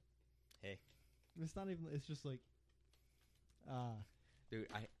 Hey, it's not even. It's just like, dude,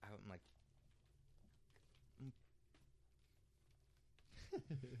 I'm like,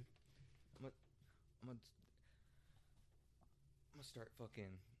 I'm gonna start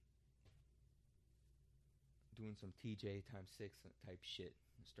fucking doing some TJ times 6 type shit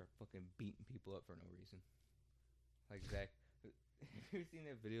and start fucking beating people up for no reason. Like Zach. Have you seen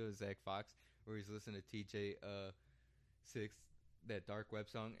that video of Zach Fox where he's listening to TJ 6, that dark web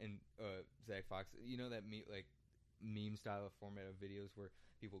song, and Zach Fox, you know that meme style of format of videos where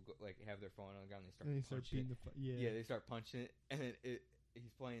people go, like have their phone on the ground and they start punching it. They start punching it, and then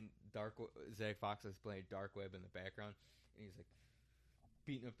he's playing Zach Fox is playing dark web in the background, and he's like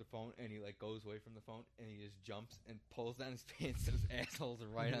beating up the phone, and he like goes away from the phone, and he just jumps and pulls down his pants, and his asshole's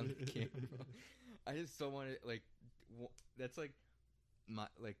right on the camera. I just so want to like, that's like my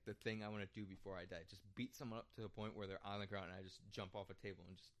like the thing I want to do before I die. Just beat someone up to the point where they're on the ground, and I just jump off a table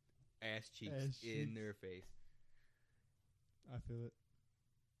and just ass cheeks in their face. I feel it.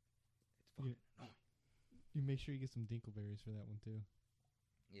 It's fucking annoying. You make sure you get some dingleberries for that one too.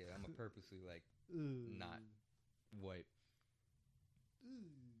 Yeah, I'm a purposely like not white.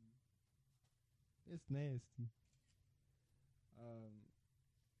 It's nasty.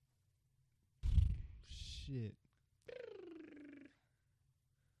 Shit.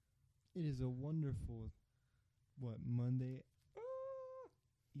 It is a wonderful, Monday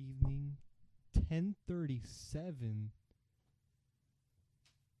evening, 10:37,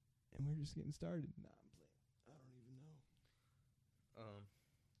 and we're just getting started. Nah, I'm playing. I don't even know.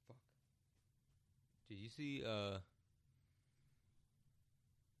 Fuck. Did you see?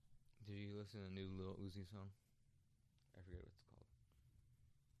 Did you listen to the new Lil Uzi song? I forget what it's called.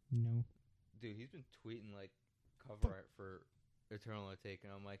 No. Dude, he's been tweeting like cover art for Eternal Take,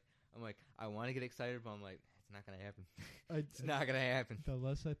 and I'm like, I want to get excited, but I'm like, it's not gonna happen. It's not gonna happen. The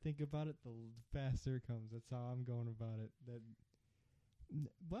less I think about it, the faster it comes. That's how I'm going about it.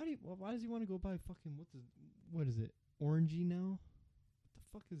 Why does he want to go buy fucking what is it? Orangey now? What the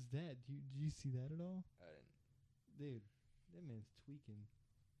fuck is that? Did you see that at all? I didn't. Dude, that man's tweaking.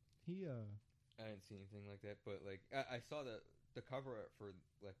 I didn't see anything like that, but like I saw the cover art for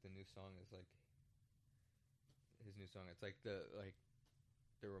like the new song is like his new song. It's like the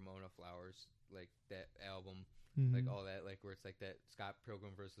Ramona Flowers, like that album, like all that, like where it's like that Scott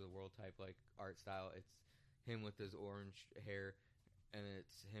Pilgrim versus the World type like art style. It's him with his orange hair, and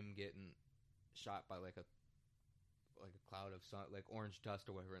it's him getting shot by like a cloud of sun, like orange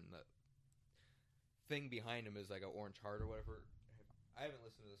dust or whatever, and the thing behind him is like an orange heart or whatever. I haven't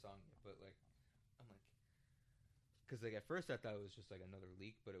listened to the song yet, but like I'm like, because like at first I thought it was just like another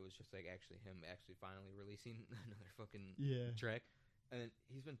leak, but it was just like actually him actually finally releasing another fucking track. And then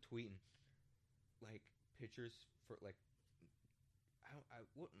he's been tweeting like pictures for like I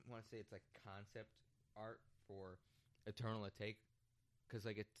wouldn't want to say it's like concept art for Eternal Take, because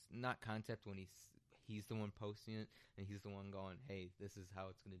like it's not concept when he's the one posting it and he's the one going, hey, this is how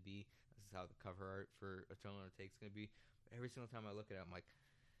it's gonna be, this is how the cover art for Eternal Take's gonna be. Every single time I look at it, I'm like,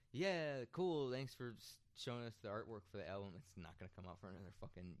 yeah, cool, thanks for showing us the artwork for the album. It's not going to come out for another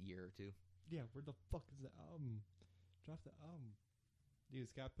fucking year or two. Yeah, where the fuck is the album? Drop the album. Dude,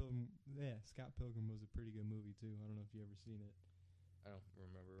 Scott Pilgrim was a pretty good movie, too. I don't know if you ever seen it. I don't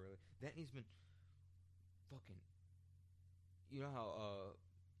remember, really. That he's been fucking... You know how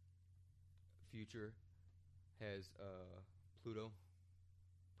Future has Pluto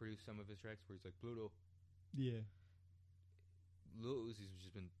produce some of his tracks where he's like, Pluto. Yeah. Lil Uzi's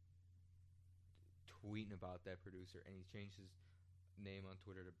just been tweeting about that producer, and he changed his name on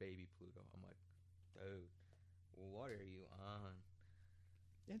Twitter to Baby Pluto. I'm like, dude, what are you on?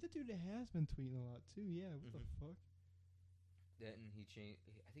 Yeah, the dude has been tweeting a lot too. Yeah, what the fuck? That, and he changed.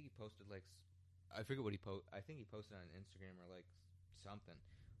 I think he posted like, I forget what he posted. I think he posted on Instagram or like something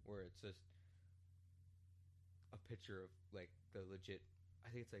where it's just a picture of like the legit. I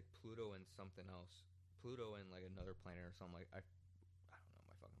think it's like Pluto and something else. Pluto and like another planet or something. Like I don't know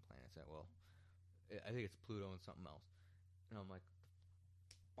my fucking planets that well. I think it's Pluto and something else. And I'm like,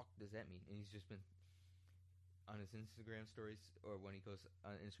 fuck does that mean? And he's just been on his Instagram stories, or when he goes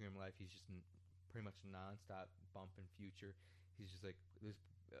on Instagram Live, he's just pretty much nonstop bumping Future. He's just like this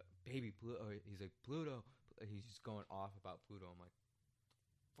baby Pluto. He's like Pluto. He's just going off about Pluto. I'm like,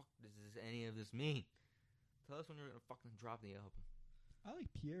 fuck does any of this mean? Tell us when you're gonna fucking drop the album. I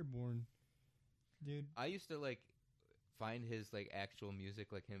like Pierre Bourne, dude. I used to like find his like actual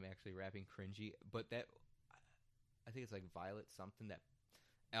music, like him actually rapping, cringy. But that, I think it's like Violet something, that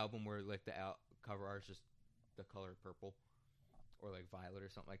album where like the cover art is just the color purple, or like violet or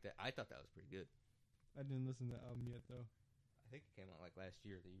something like that. I thought that was pretty good. I didn't listen to the album yet though. I think it came out like last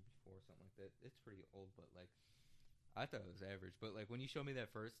year or the year before, something like that. It's pretty old, but like I thought it was average. But like when you showed me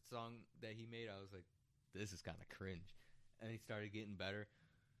that first song that he made, I was like, this is kind of cringe. And he started getting better.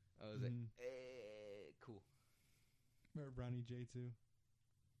 I was like, cool. Ronnie J too.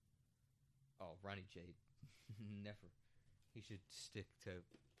 Oh, Ronnie J, never. He should stick to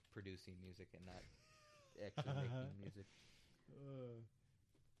producing music and not actually making music.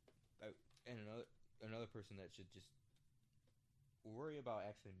 And another person that should just worry about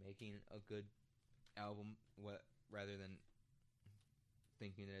actually making a good album, rather than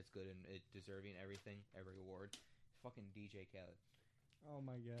thinking that it's good and it deserving everything, every award. Fucking DJ Khaled. Oh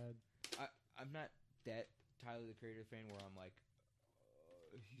my god. I'm not that Tyler the Creator fan where I'm like,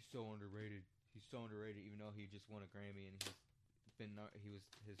 he's so underrated. He's so underrated, even though he just won a Grammy and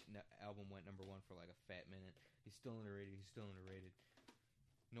his album went #1 for like a fat minute. He's still underrated.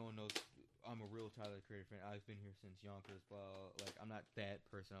 No one knows. I'm a real Tyler the Creator fan. I've been here since Yonkers. Blah. Like I'm not that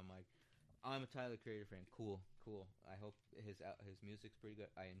person. I'm like, I'm a Tyler Creator fan. Cool. I hope his music's pretty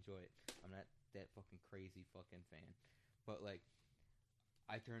good. I enjoy it. I'm not that fucking crazy fucking fan, but like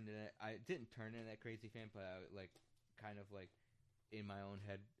I didn't turn into that crazy fan, but I like kind of like in my own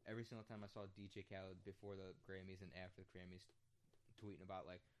head every single time I saw DJ Khaled before the Grammys and after the Grammys tweeting about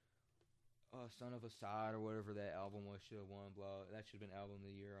like Son of Assad or whatever that album was should have won, blah, that should have been album of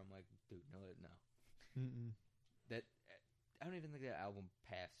the year. I'm like, dude, no. Mm-mm. That I don't even think that album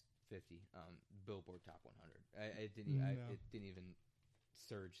passed 50 Billboard Top 100. It didn't even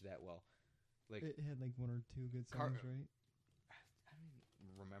surge that well. Like it had like 1 or 2 good songs, right? I don't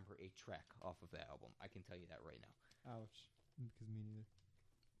even remember a track off of that album. I can tell you that right now. Ouch. Because me neither.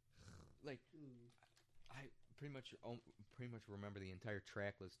 Like I pretty much remember the entire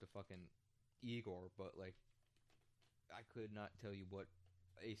track list of fucking Igor, but like I could not tell you what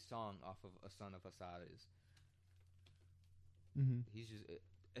a song off of A Son of Assad is. Mm-hmm. He's just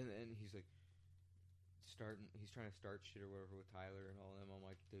and he's like he's trying to start shit or whatever with Tyler and all them. I'm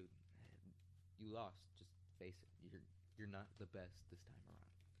like, dude, you lost. Just face it. You're not the best this time around.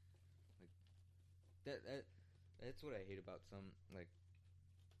 Like that's what I hate about some like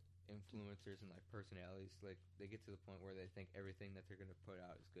influencers and like personalities. Like they get to the point where they think everything that they're gonna put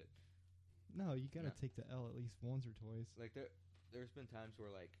out is good. No, you gotta take the L at least once or twice. Like there's been times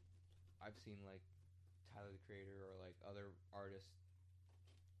where like I've seen like Tyler the Creator or like other artists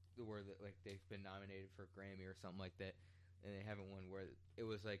where that like they've been nominated for a Grammy or something like that, and they haven't won. Where it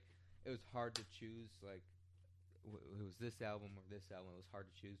was hard to choose. Like it was this album or this album. It was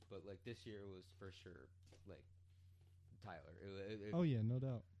hard to choose, but like this year it was for sure like Tyler. Oh yeah, no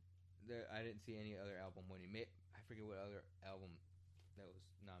doubt. I didn't see any other album winning. I forget what other album that was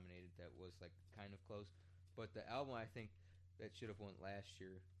nominated that was like kind of close, but the album I think that should have won last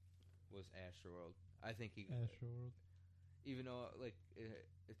year was Astroworld. I think Astroworld. Even though like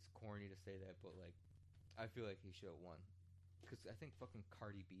it's corny to say that, but like I feel like he should have won because I think fucking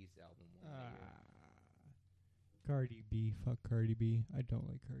Cardi B's album won that year. Cardi B, fuck Cardi B. I don't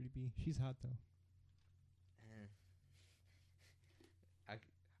like Cardi B. She's hot though.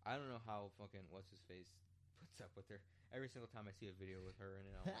 I don't know how fucking what's his face puts up with her. Every single time I see a video with her in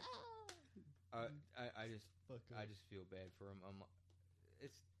an album, I just feel bad for him.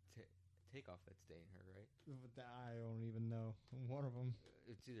 It's Takeoff that's dating her, right? I don't even know. One of them.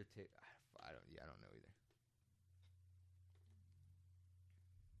 It's either I don't know either.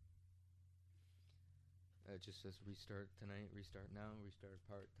 It just says restart tonight, restart now, restart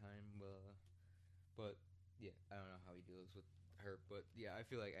part-time. But yeah, I don't know how he deals with her. But yeah, I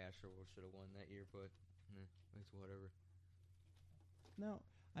feel like Astroworld should have won that year, but it's whatever. No,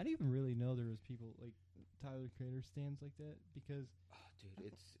 I didn't even really know there was people like Tyler Creator stands like that because... Oh, dude,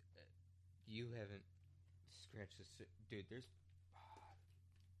 it's... you haven't scratched this... Dude, there's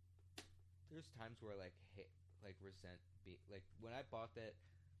times where like like when I bought that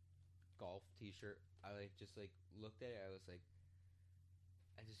golf t-shirt, I like just like looked at it, I was like,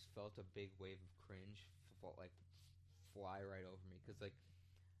 I just felt a big wave of cringe like fly right over me because like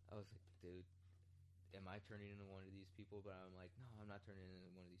I was like, dude, am I turning into one of these people? But I'm like, no, I'm not turning into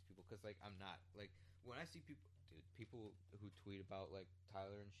one of these people because like I'm not. Like when I see people who tweet about like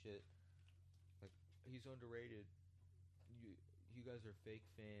Tyler and shit, like he's underrated, you guys are fake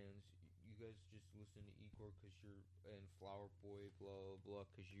fans, you guys just listen to Igor because you're and Flower Boy blah blah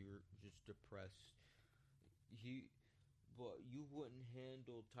because you're just depressed. But you wouldn't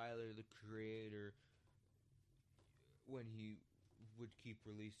handle Tyler the Creator when he would keep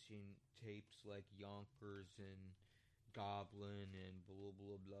releasing tapes like Yonkers and Goblin and blah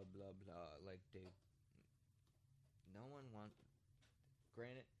blah blah blah blah. Like, dude, no one wants.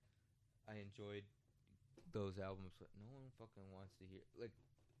 Granted, I enjoyed those albums, but no one fucking wants to hear. Like,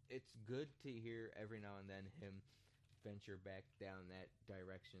 it's good to hear every now and then him venture back down that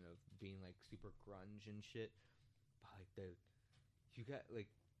direction of being like super grunge and shit. But like, dude, you got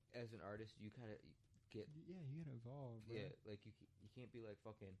like, as an artist, you gotta get. Yeah, you gotta evolve. Bro. Yeah, like you can't be like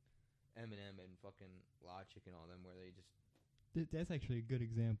fucking Eminem and fucking Logic and all them where they just. That's actually a good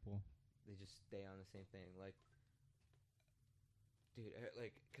example. They just stay on the same thing, like. Dude,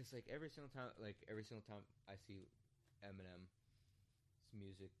 like, cause like every single time I see Eminem's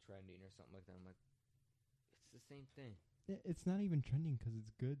music trending or something like that, I'm like, it's the same thing. It's not even trending because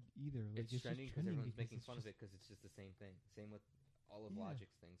it's good either. Like, it's trending because everyone's making fun of it because it's just the same thing. Same with all of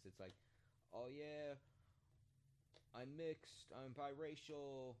Logic's things. It's like, oh yeah, I'm mixed, I'm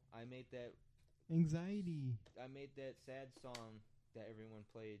biracial, I made that anxiety. I made that sad song that everyone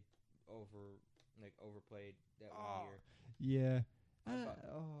overplayed that 1 year. Yeah. I'm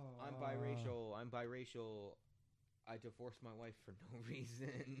biracial. I divorced my wife for no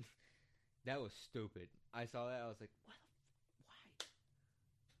reason. That was stupid. I saw that. I was like, what?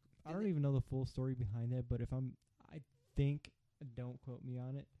 Why? I don't even know the full story behind it, but I think, don't quote me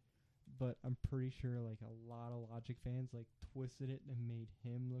on it, but I'm pretty sure like a lot of Logic fans like twisted it and made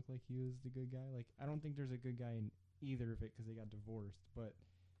him look like he was the good guy. Like I don't think there's a good guy in either of it because they got divorced, but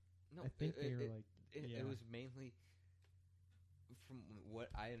No, I think they were like it was mainly from what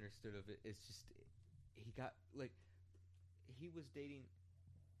I understood of it. It's just he got like he was dating.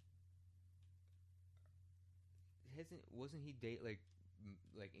 Wasn't he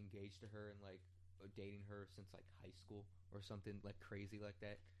like engaged to her and like dating her since like high school or something like crazy like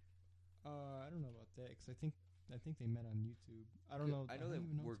that? I don't know about that because I think they met on YouTube. I don't know. I know they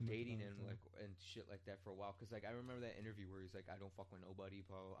were dating and and shit like that for a while. Cause like I remember that interview where he's like, "I don't fuck with nobody,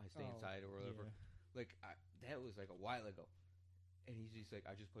 bro. I stay inside or whatever." Yeah. Like that was like a while ago, and he's just like,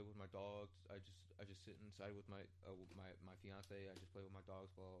 "I just play with my dogs. I just sit inside with my fiance. I just play with my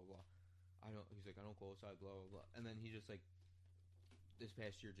dogs. Blah blah blah." He's like, "I don't go outside." Blah blah blah. And then he just like this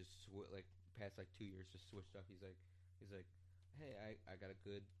past year past like 2 years just switched up. He's like, "Hey, I got a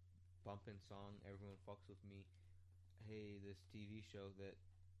good bumping song. Everyone fucks with me. Hey, this TV show that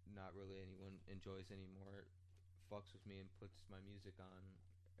not really anyone enjoys anymore fucks with me and puts my music on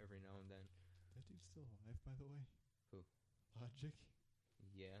every now and then." That dude's still alive, by the way. Who? Logic.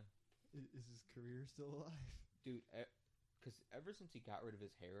 Yeah. Is his career still alive? Dude, because ever since he got rid of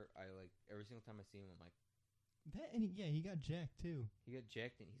his hair, I like every single time I see him, I'm like, that. And he got jacked too. He got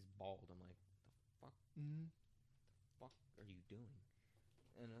jacked and he's bald. I'm like, the fuck? Mm-hmm. The fuck are you doing?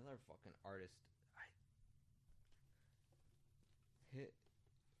 And another fucking artist, I hit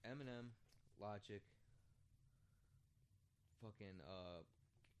Eminem, Logic, fucking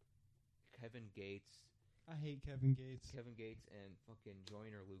Kevin Gates. I hate Kevin Gates. Kevin Gates and fucking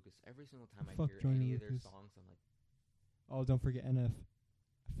Joyner Lucas. Every single time I hear Joyner any of their Lucas. songs, I'm like, oh, don't forget NF.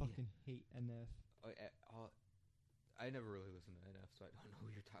 I fucking hate NF. I never really listened to NF, so I don't know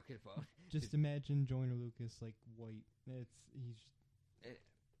who you're talking about. Just imagine Joyner Lucas like white.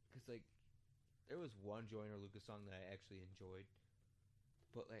 Because like there was one Joyner Lucas song that I actually enjoyed,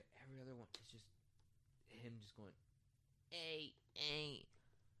 but like every other one, it's just him just going, hey,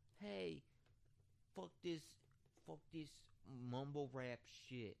 fuck this mumble rap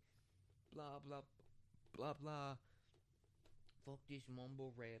shit, blah blah blah blah. Fuck this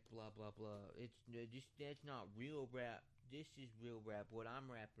mumble rap, blah blah blah. That's not real rap. This is real rap. What I'm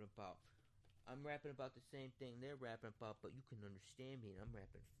rapping about. I'm rapping about the same thing they're rapping about, but you can understand me. And I'm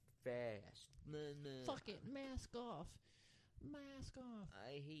rapping fast. Nah. Fuck it, mask off.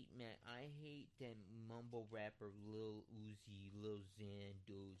 I hate them mumble rapper Lil Uzi, Lil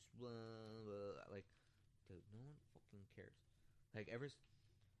Xandos, blah, blah. Like, dude, no one fucking cares. Like every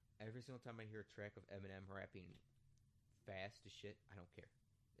single time I hear a track of Eminem rapping fast as shit, I don't care.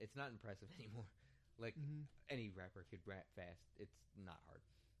 It's not impressive anymore. Like any rapper could rap fast. It's not hard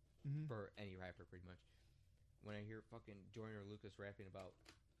for any rapper, pretty much. When I hear fucking Joyner Lucas rapping about,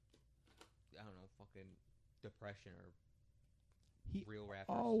 I don't know, fucking depression or real rappers,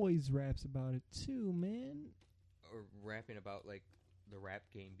 always raps about it too, man. or rapping about like the rap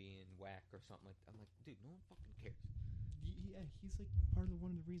game being whack or something like that. I'm like, dude, no one fucking cares. Yeah, he's like one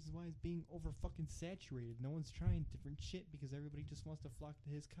of the reasons why it's being over fucking saturated. No one's trying different shit because everybody just wants to flock to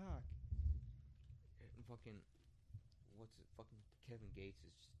his cock. And fucking, what's it? Fucking Kevin Gates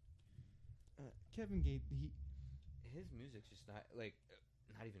is just. Kevin Gates, his music's just not like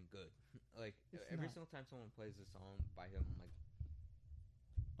not even good. Like It's every not. single time someone plays a song by him, I'm like,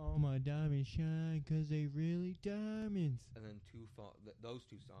 all my diamonds shine 'cause they really diamonds. and then those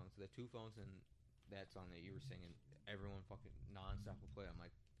two songs, the two phones and that song that you were singing, everyone fucking nonstop will play. I'm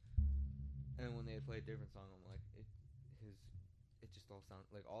like, and then when they play a different song, I'm like, it just all sounds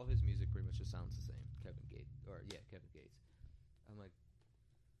like all of his music pretty much just sounds the same. Kevin Gates. I'm like,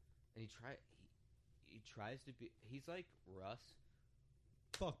 and he tries to be. He's like Russ.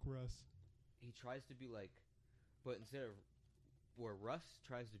 Fuck Russ. He tries to be like, but instead of where Russ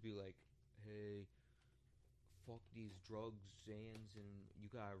tries to be like, hey, fuck these drugs, Zans, and you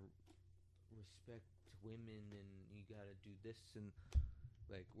gotta respect women, and you gotta do this, and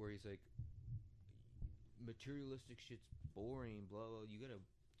like where he's like, materialistic shit's boring, blah blah. You gotta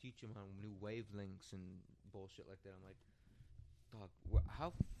teach him on new wavelengths and bullshit like that. I'm like, dog,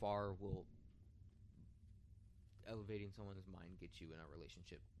 how far will elevating someone's mind get you in a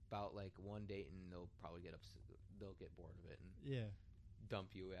relationship? About like one date, and they'll probably get they'll get bored of it and dump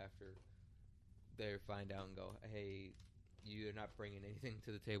you after they find out and go, hey, you're not bringing anything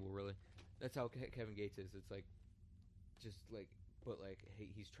to the table, really. That's how Kevin Gates is. It's like, just like, but like, hey,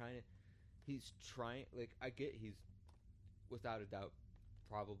 he's trying, like, I get he's without a doubt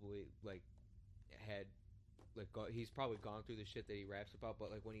probably like had like he's probably gone through the shit that he raps about, but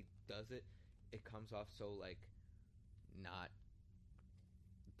like when he does it, it comes off so like not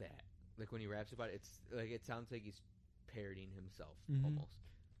that. Like when he raps about it, it's like it sounds like he's parodying himself almost.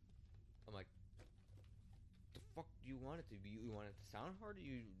 I'm like, the fuck do you want it to be? You want it to sound hard, or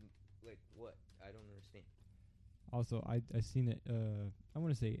you like what? I don't understand. Also, I seen it. I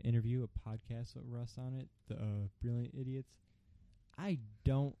want to say interview, a podcast with Russ on it. The Brilliant Idiots. I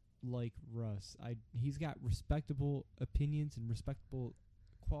don't like Russ. He's got respectable opinions and respectable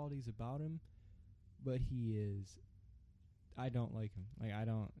qualities about him, but I don't like him. Like I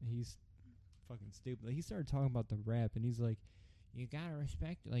don't. He's fucking stupid. Like, he started talking about the rap, and he's like, "You gotta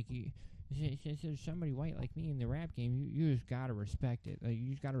respect it. Like since there's somebody white like me in the rap game, you just gotta respect it. Like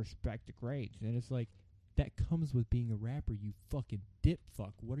you just gotta respect the greats." And it's like, that comes with being a rapper, you fucking dip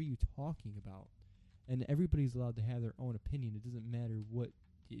fuck. What are you talking about? And everybody's allowed to have their own opinion. It doesn't matter what,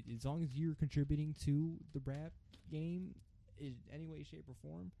 as long as you're contributing to the rap game in any way, shape, or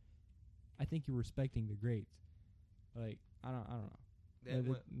form. I think you're respecting the greats. Like I don't know.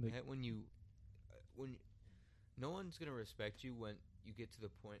 When no one's gonna respect you when you get to the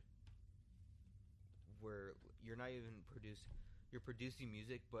point where you're not even you're producing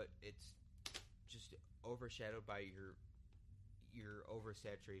music, but it's just overshadowed by your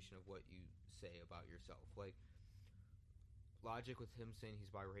oversaturation of what you say about yourself. Like Logic with him saying he's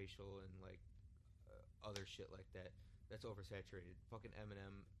biracial and like other shit like that. That's oversaturated. Fucking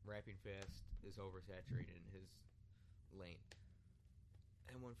Eminem rapping fast is oversaturated in his lane.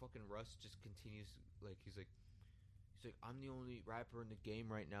 And when fucking Russ just continues, like he's like, I'm the only rapper in the game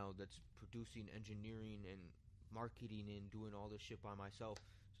right now that's producing, engineering, and marketing and doing all this shit by myself.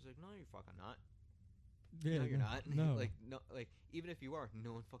 She's like, no, you're fucking not. Yeah, no, you're not. No. Like even if you are,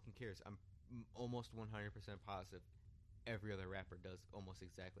 no one fucking cares. I'm almost 100% positive every other rapper does almost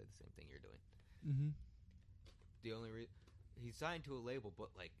exactly the same thing you're doing. Mm-hmm. The only he's signed to a label, but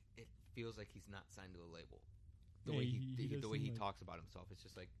like it feels like he's not signed to a label. The way he talks about himself, it's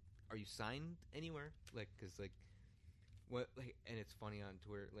just like, are you signed anywhere? Like, cause like, what? Like, and it's funny on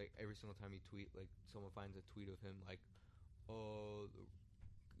Twitter. Like every single time you tweet, like someone finds a tweet of him, like, oh,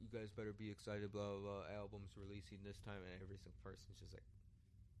 you guys better be excited, blah blah blah. Album's releasing this time, and every single person's just like,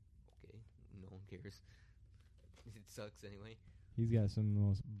 okay, no one cares. It sucks anyway. He's got some of the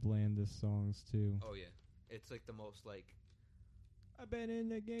most blandest songs too. Oh yeah, it's like the most like. I've been in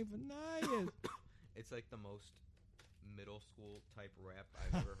the game for 9 years. It's like the most middle school type rap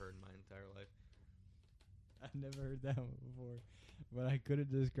I've ever heard in my entire life. I've never heard that one before, but I couldn't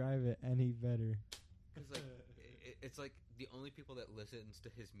describe it any better. Cause like it's like the only people that listens to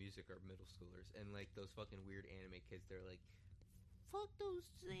his music are middle schoolers and like those fucking weird anime kids. They're like, fuck those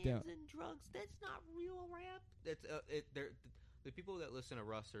sands and drugs. That's not real rap. That's they're the people that listen to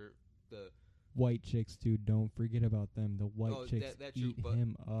Russ are the white chicks too. Don't forget about them. The white chicks that's eat true,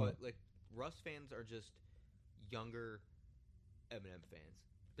 him up. But like Russ fans are just younger Eminem fans.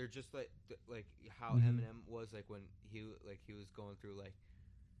 They're just like how Eminem was like when he was going through like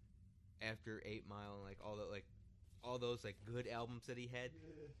after 8 Mile and like all those like good albums that he had.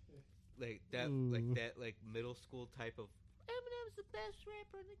 Like that like middle school type of Eminem's the best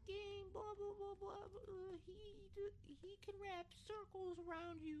rapper in the game. Blah blah blah blah. He can rap circles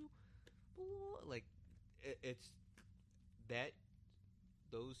around you. Blah. Like it's that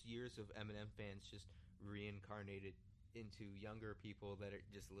those years of Eminem fans just reincarnated into younger people that are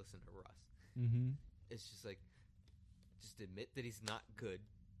just listen to Russ. Mm-hmm. It's just like just admit that he's not good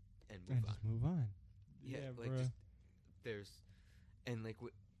and move on. Yeah, like just, there's and like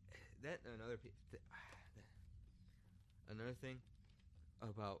that another thing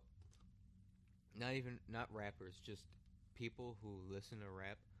about not rappers, just people who listen to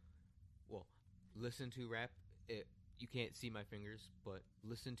rap. Well, listen to rap. You can't see my fingers, but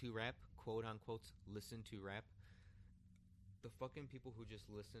listen to rap, quote unquote, listen to rap. The fucking people who just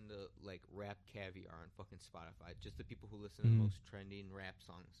listen to like rap caviar on fucking Spotify, just the people who listen to the most trending rap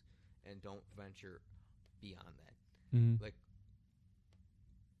songs and don't venture beyond that. Mm-hmm. Like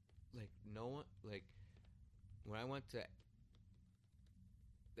no one, like when I went to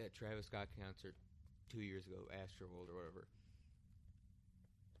that Travis Scott concert 2 years ago, Astroworld or whatever,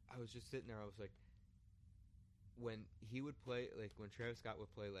 I was just sitting there. I was like, when he would play, like when Travis Scott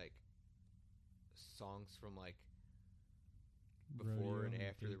would play like songs from like before and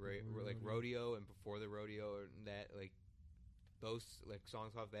after the like rodeo and before the rodeo and that, like those like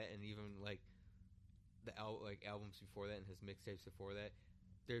songs off that, and even like the albums before that and his mixtapes before that,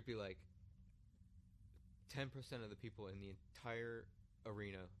 there'd be like 10% of the people in the entire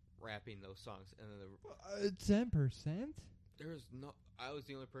arena rapping those songs, and then 10%. There's no. I was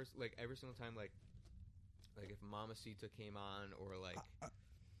the only person, like, every single time, like if Mamacita came on, or, like,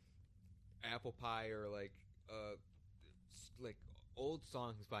 Apple Pie, or, like old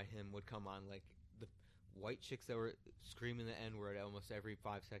songs by him would come on, like, the white chicks that were screaming the N-word almost every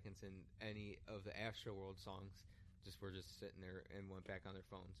 5 seconds in any of the Astroworld songs were just sitting there and went back on their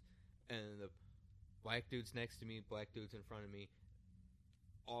phones. And the black dudes next to me, black dudes in front of me,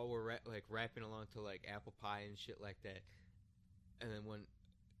 all were rapping along to, like, Apple Pie and shit like that. And then when,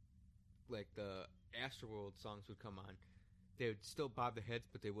 like, the Astroworld songs would come on, they would still bob their heads,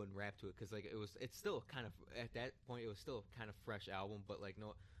 but they wouldn't rap to it, because, like, it's still kind of, at that point, it was still a kind of fresh album, but, like,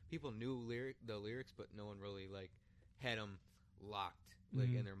 no, people knew the lyrics, but no one really, like, had them locked,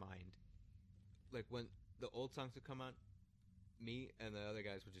 like, in their mind. Like, when the old songs would come on, me and the other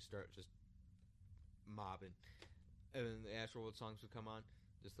guys would just start just mobbing. And then the Astroworld songs would come on,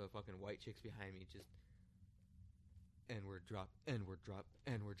 just the fucking white chicks behind me, just N-word drop, N-word drop,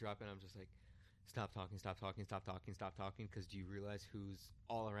 N-word drop, and I'm just like, stop talking, stop talking, stop talking, stop talking, because do you realize who's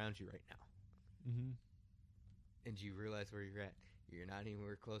all around you right now? Mm-hmm. And do you realize where you're at? You're not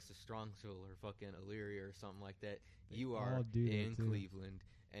anywhere close to Strongsville or fucking Elyria or something like that. You are in Cleveland.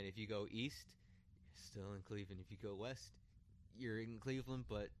 And if you go east, you're still in Cleveland. If you go west, you're in Cleveland,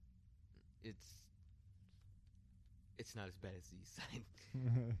 but it's not as bad as the east side.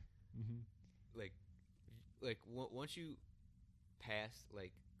 Mm-hmm. Like once you pass,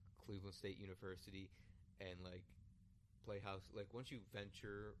 like, Cleveland State University and, like, Playhouse, like, once you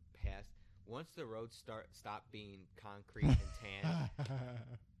venture past, once the roads stop being concrete and tan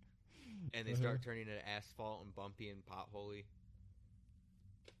and they start turning into asphalt and bumpy and potholey,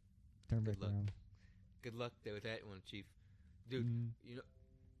 turn back around. Good luck with that one, Chief. Dude, you know,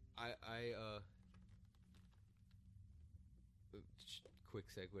 I quick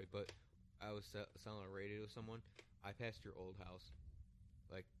segue, but I was selling a radio to someone. I passed your old house,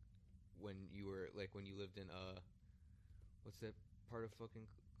 like, when you lived in what's that part of fucking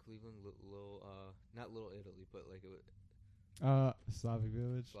Cleveland? Not Little Italy, but, like, it was Slavic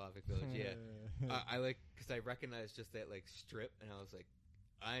Village, yeah. I like, because I recognized just that, like, strip, and I was like,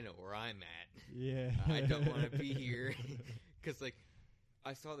 I know where I'm at. Yeah. I don't want to be here, because, like,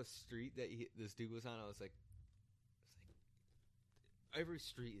 I saw the street that this dude was on. I was like, every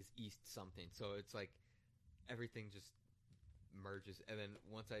street is east something, so it's like everything just merges. And then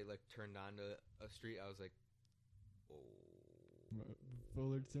once I, like, turned onto a street, I was like, oh,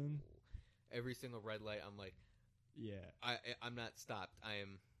 Fullerton. Every single red light, I'm like, yeah, I'm not stopped. I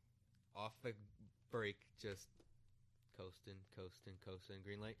am off the brake, just coasting.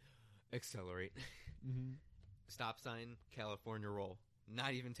 Green light, accelerate. Mm-hmm. Stop sign, California roll.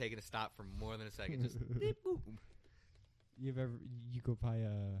 Not even taking a stop for more than a second. Just beep, boom. You go by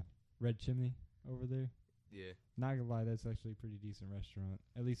Red Chimney over there? Yeah. Not gonna lie, that's actually a pretty decent restaurant.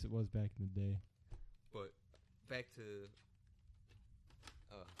 At least it was back in the day. But back to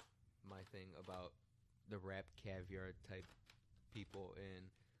my thing about the rap caviar type people in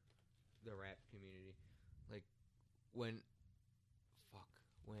the rap community. Like, when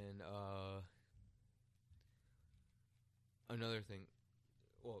another thing,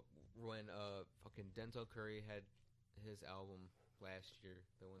 well, when fucking Denzel Curry had his album last year,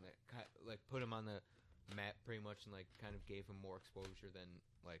 the one that like put him on the map pretty much, and, like, kind of gave him more exposure than,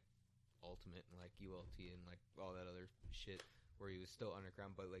 like, Ultimate and, like, ULT and, like, all that other shit, where he was still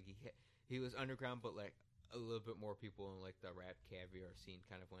underground, but, like, he was underground, but, like, a little bit more people in, like, the rap caviar scene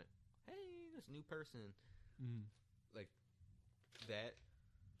kind of went, hey, this new person, like that.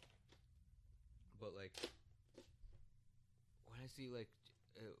 But, like, when I see, like,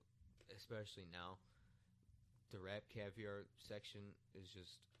 especially now, the rap caviar section is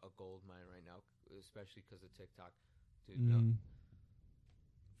just a gold mine right now, especially because of TikTok. Dude, no,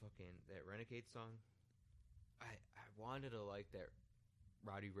 fucking that Renegade song. I wanted to like that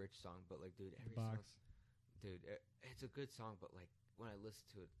Roddy Ricch song, but, like, dude, every song, dude, it's a good song, but, like, when I listen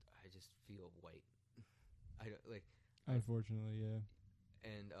to it, I just feel white. I don't like. Unfortunately, yeah.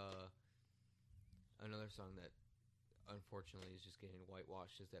 And another song that unfortunately is just getting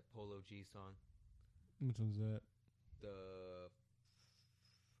whitewashed is that Polo G song. Which one's that? I forget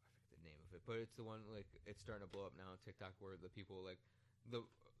the name of it, but it's the one, like, it's starting to blow up now on TikTok, where the people, like, the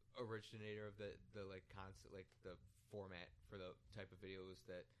originator of the like concept, like, the format for the type of video is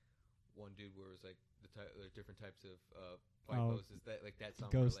that one dude where it was, like, the different types of fight poses, that, like, that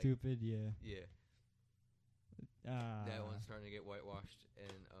song. Go where, like, Stupid, yeah. Yeah. That one's starting to get whitewashed,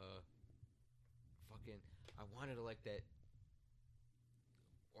 and fucking, I wanted to like that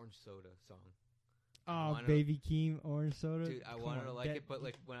Orange Soda song. Oh, Baby Keem orange soda. Dude, I wanted to like it, but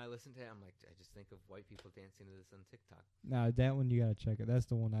like when I listen to it, I'm like, I just think of white people dancing to this on TikTok. Nah, that one you gotta check it. That's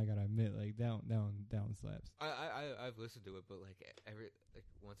the one I gotta admit. Like that one slaps. I've listened to it, but like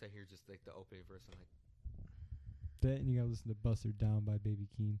once I hear just like the opening verse, I'm like, that, and you gotta listen to "Bust Her Down" by Baby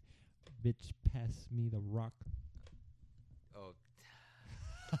Keem. Bitch, pass me the rock. Oh.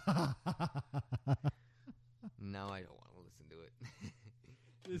 Now I don't want to listen to it.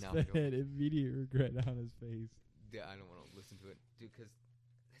 This man had immediate regret on his face. Yeah, I don't want to listen to it, dude, because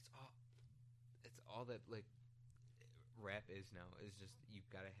it's all that like rap is now. Is just you've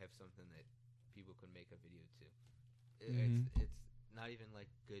got to have something that people can make a video to. It's not even like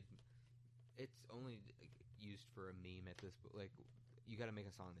good. It's only like, used for a meme at this. But like, you got to make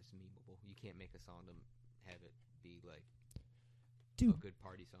a song that's memeable. You can't make a song to have it be like a good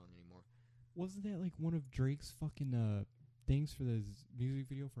party song anymore. Wasn't that like one of Drake's fucking things for this music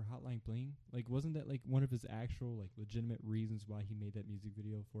video for Hotline Bling? Like, wasn't that like one of his actual like legitimate reasons why he made that music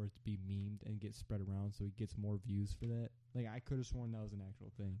video, for it to be memed and get spread around so he gets more views for that? Like, I could have sworn that was an actual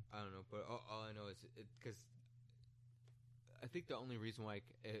thing. I don't know, but all I know is because I think the only reason why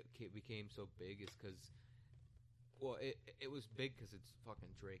it became so big is because, well, it was big because it's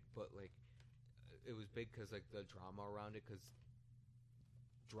fucking Drake, but like it was big because like the drama around it, because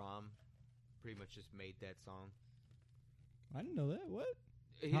Drum pretty much just made that song. I didn't know that. What?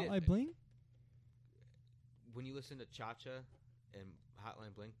 Hotline Bling? When you listen to Cha-Cha and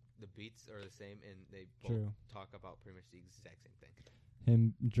Hotline Bling, the beats are the same, and they both talk about pretty much the exact same thing.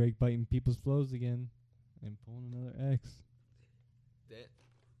 Him, Drake biting people's flows again and pulling another X. That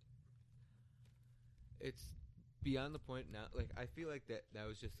it's beyond the point now. Like, I feel like that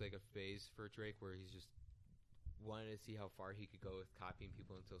was just like a phase for Drake where he's just wanted to see how far he could go with copying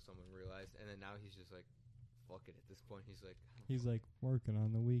people until someone realized, and then now he's just like, fuck it. At this point, he's like working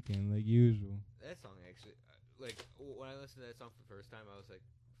on the weekend like usual. That song actually, like when I listened to that song for the first time, I was like,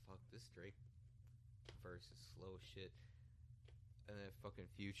 fuck, this Drake verse is slow as shit. And then fucking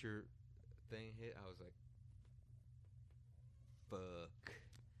Future thing hit, I was like, fuck.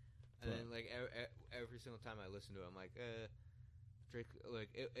 And then like every single time I listen to it, I'm like, Drake,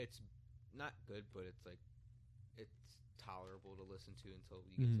 like it's not good, but it's like it's tolerable to listen to until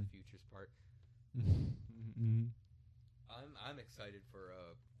you get to Future's part. I'm excited for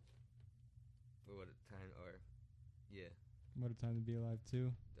what a time What a Time to Be Alive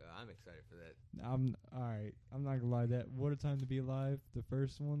too. I'm excited for that. I'm alright. I'm not gonna lie. That What a Time to Be Alive, the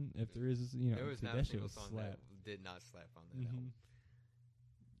first one. If there is, there was not a single song that did not slap on that album.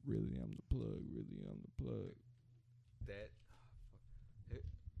 Really, I'm the plug. Really, I'm the plug.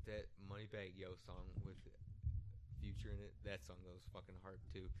 That Moneybag Yo song with Future in it. That song goes fucking hard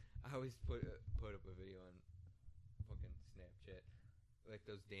too. I always put up a video on fucking Snapchat, like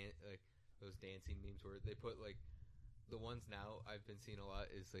those dancing memes where they put like the ones now I've been seeing a lot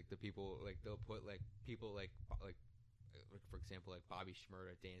is like the people like they'll put like people like for example like Bobby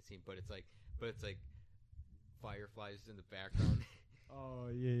Shmurda dancing, but it's like fireflies in the background.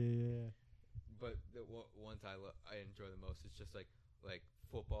 Oh yeah. But the ones I enjoy the most is just like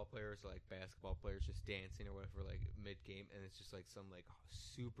football players, like basketball players, just dancing or whatever, like mid game, and it's just like some like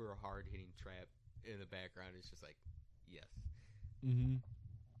super hard hitting trap in the background. It's just like, yes. Dude,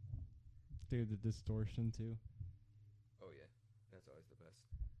 the distortion too. Oh yeah, that's always the best.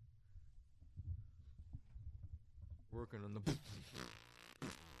 Working on the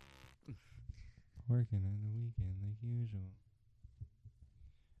weekend like usual.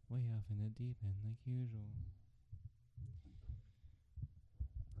 Way off in the deep end like usual.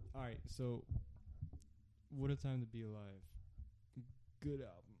 Alright, so What a Time to Be Alive. Good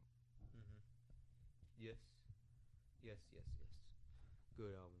album. Yes.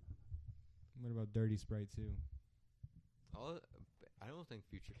 Good album. What about Dirty Sprite 2? I don't think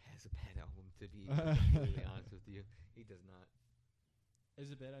Future has a bad album, to be completely honest with you. He does not.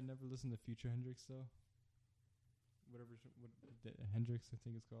 Is it bad? I never listened to Future Hendrix though. Hendrix, I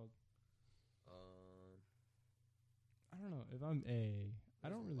think it's called. I don't know if I'm I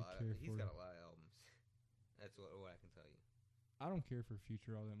don't really care for. He's got a lot of albums. That's what I can tell you. I don't care for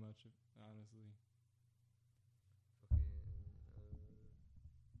Future all that much, honestly.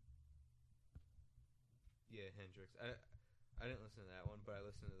 Yeah, Hendrix. I didn't listen to that one, but I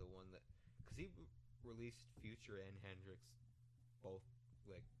listened to the one that because he released Future and Hendrix both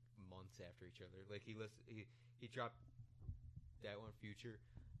like months after each other. Like he dropped that one Future,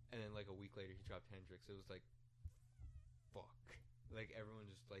 and then like a week later he dropped Hendrix. It was like, fuck. Like everyone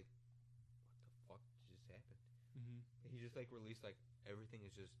just like, what the fuck just happened? He just like released like everything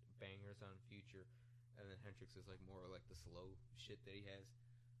is just bangers on Future, and then Hendrix is like more like the slow shit that he has,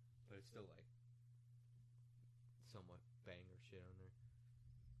 but it's still like somewhat banger shit on there.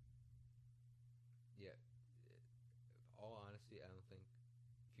 Yeah. All honesty, I don't think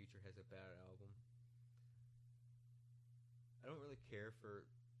Future has a bad album. I don't really care for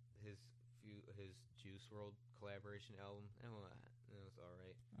his Juice WRLD collaboration album. It was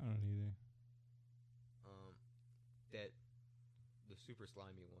alright. I don't either. That the Super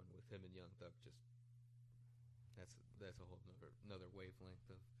Slimy one with him and Young Thug, just that's a whole another wavelength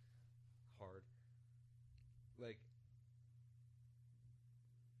of hard. Like,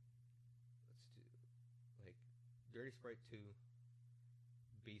 let's do like Dirty Sprite 2,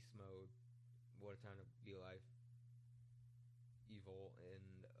 Beast Mode, What a Time to Be Alive, Evil,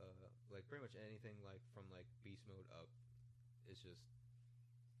 and like pretty much anything like from like Beast Mode up is just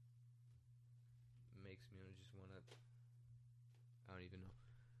makes me just wanna, I don't even know,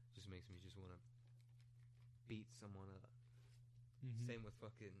 just makes me just wanna beat someone up. Mm-hmm. Same with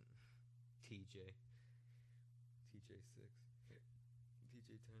fucking TJ 6,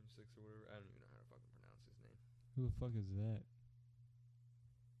 TJ times 6 or whatever. I don't even know how to fucking pronounce his name. Who the fuck is that?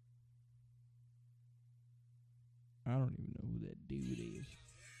 I don't even know who that dude is.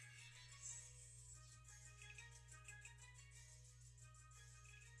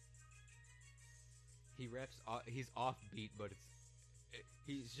 He raps. He's offbeat, but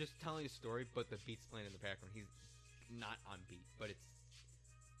he's just telling a story, but the beat's playing in the background. He's not on beat, but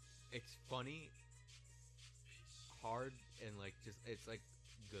it's funny, hard, and like it's like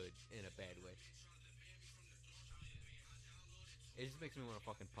good in a bad way. It just makes me want to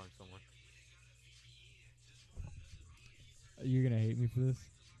fucking punch someone. You're gonna hate me for this.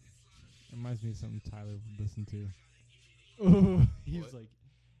 It reminds me of something Tyler would listen to. Oh, he's What? like,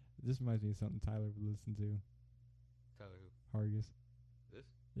 this reminds me of something Tyler would listen to. Tyler who? Hargis. This?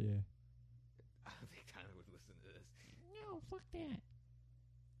 Yeah. I don't think Tyler would listen to this. No, fuck that.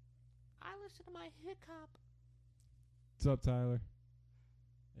 I listen to my hip hop. What's up, Tyler?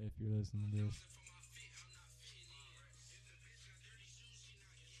 If you're listening to this.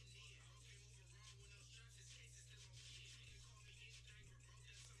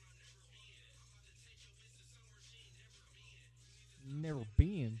 Never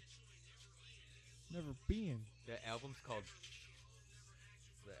been. The album's called.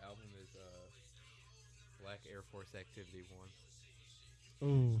 The album is Black Air Force Activity 1.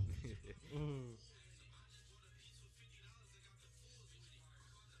 Oh. Oh.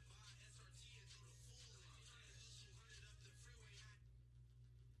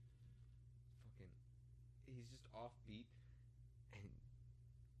 Fucking, he's just offbeat, and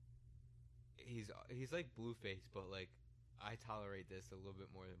he's like Blueface, but like I tolerate this a little bit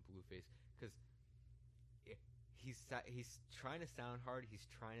more than Blueface because he's trying to sound hard. He's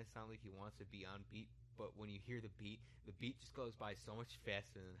trying to sound like he wants to be on beat, but when you hear the beat just goes by so much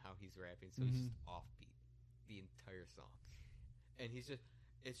faster than how he's rapping. So he's just offbeat the entire song, and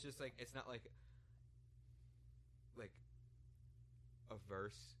it's just like it's not like a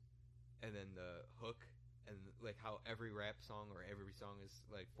verse and then the hook and like how every rap song or every song is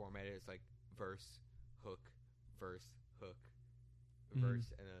like formatted. It's like verse, hook, verse, hook,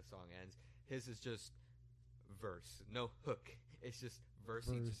 verse, and then the song ends. His is just verse, no hook. It's just verse.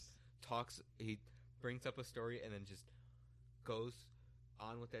 He just talks. He brings up a story and then just goes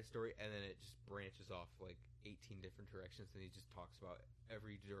on with that story, and then it just branches off like 18 different directions, and he just talks about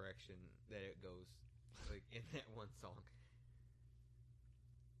every direction that it goes, like in that one song.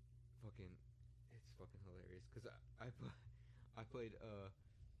 It's fucking hilarious because I played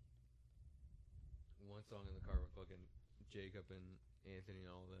one song in the car with fucking Jacob and Anthony and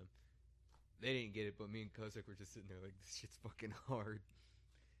all of them. They didn't get it, but me and Kozak were just sitting there like, this shit's fucking hard.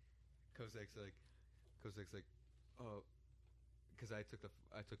 Kozak's like, oh, because I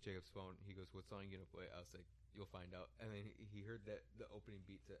took Jacob's phone. He goes, "What song are you gonna play?" I was like, "You'll find out." And then he heard that the opening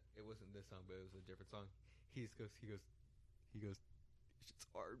beat to it wasn't this song, but it was a different song. He goes, "This shit's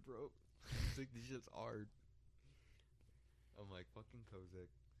hard, bro." He's like, "This shit's hard." I'm like, fucking Kozak.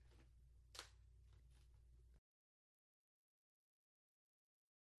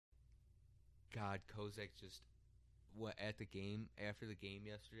 God, Kozak just after the game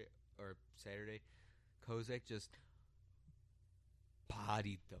yesterday or Saturday, Kozak just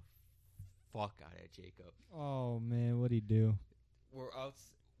bodied the fuck out of Jacob. Oh man, what'd he do? We're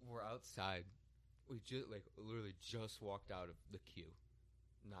outside. We just literally just walked out of the queue.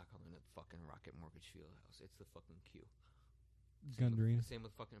 Not calling it fucking Rocket Mortgage Field House. It's the fucking queue. Gundry. Same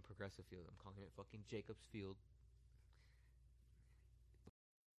with fucking Progressive Field. I'm calling it fucking Jacobs Field.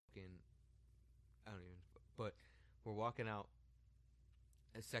 Fucking, I don't even. But we're walking out.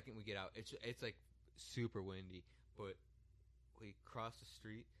 The second we get out, it's like super windy. But we cross the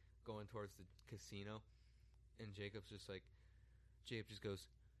street going towards the casino, And Jacob just goes,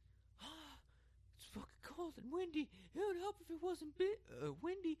 it's fucking cold and windy. It would help if it wasn't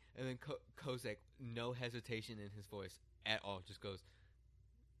windy. And then Kozak, no hesitation in his voice at all, just goes,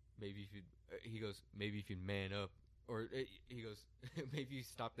 maybe if you'd man up. Or he goes, maybe you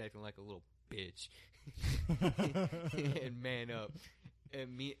stopped acting like a little bitch and man up.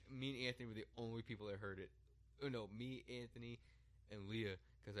 And me and Anthony were the only people that heard it. Oh, no, me, Anthony, and Leah,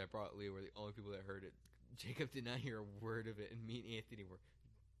 because I brought Leah, were the only people that heard it. Jacob did not hear a word of it, and me and Anthony were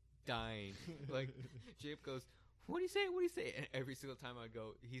dying. Like, Jacob goes, what do you say? And every single time I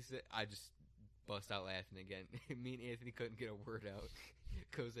go, I just bust out laughing again. Me and Anthony couldn't get a word out.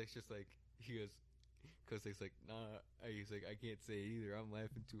 Kozak's just like, Kozak's like, nah. He's like, I can't say it either. I'm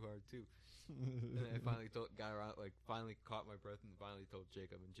laughing too hard, too. And then I finally finally caught my breath and finally told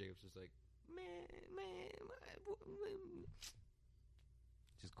Jacob, and Jacob's just like, man.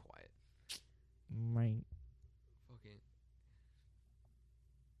 Just quiet. Right. Fucking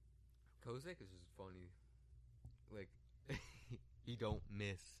Kozak is just funny. Like, he don't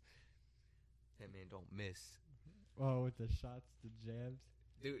miss. That man don't miss. Oh, with the shots, the jabs.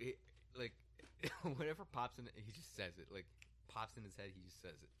 Dude, whatever pops in, he just says it. Like, pops in his head, he just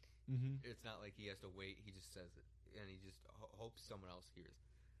says it. Mm-hmm. It's not like he has to wait. He just says it, and he just hopes someone else hears.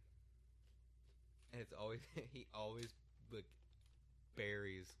 And it's always he always like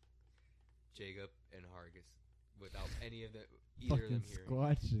buries Jacob and Hargis without any of either of them hearing.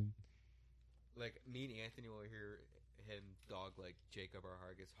 Squatching. Like, me and Anthony will hear him dog like Jacob or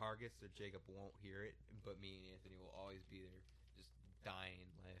Hargis. Hargis or Jacob won't hear it, but me and Anthony will always be there, just dying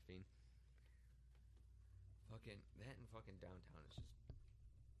laughing. Fucking that and fucking downtown is just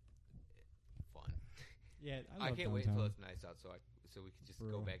fun. Yeah, I can't wait downtown. until it's nice out, so we can just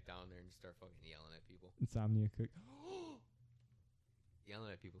go back down there and just start fucking yelling at people. Insomnia cook.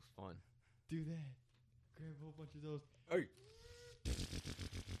 Yelling at people's fun. Do that. Grab a whole bunch of those. Hey. Just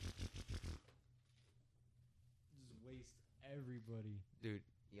waste everybody. Dude,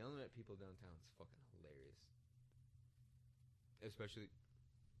 yelling at people downtown is fucking hilarious. Especially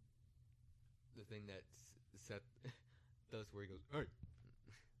the thing that Seth does where he goes, hey.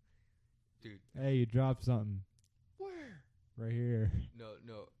 Dude. Hey, you dropped something. Where? Right here. No.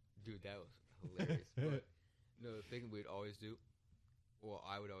 Dude, that was hilarious. But, no, the thing we'd always do, well,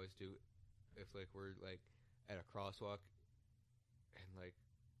 I would always do, if, like, we're, like, at a crosswalk, and, like,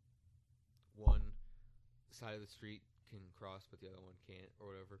 one side of the street can cross, but the other one can't, or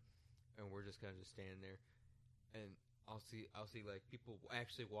whatever, and we're just kind of just standing there, and I'll see, like, people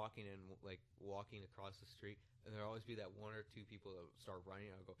actually walking across the street, and there'll always be that one or two people that start running,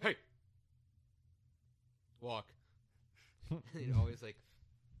 and I'll go, hey! Walk. And always, like,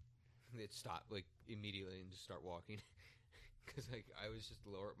 they'd stop, like, immediately and just start walking. Because, like, I was just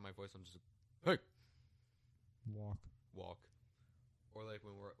lower my voice, I'm just like, hey! Walk. Or, like,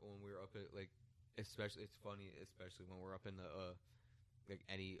 when we're up at, like, especially, it's funny, especially when we're up in the, like,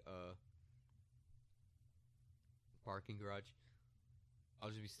 any, parking garage. I'll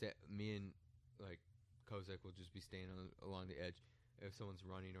just be me and, like, Kozak will just be staying along the edge. If someone's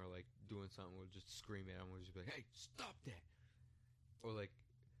running or, like, doing something, we'll just scream at them. We'll just be like, hey, stop that! Or, like,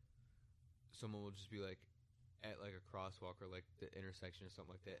 someone will just be, like, at, like, a crosswalk or, like, the intersection or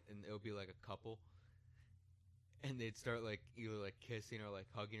something like that. And it'll be, like, a couple. And they'd start, like, either, like, kissing or, like,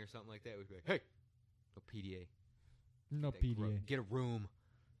 hugging or something like that. We'd be like, hey! No PDA. No PDA. Get a room.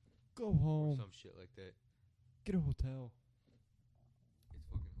 Go home. Or some shit like that. Get a hotel. It's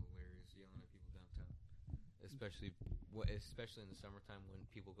fucking hilarious yelling at people downtown. Especially in the summertime when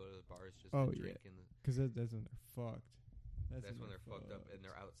people go to the bars just to drink. Yeah. Because that's when they're fucked. That's when they're fucked up and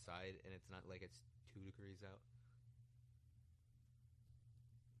they're outside and it's not like it's 2 degrees out.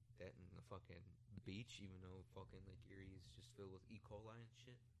 That and the fucking beach, even though fucking Lake Erie is just filled with E. coli and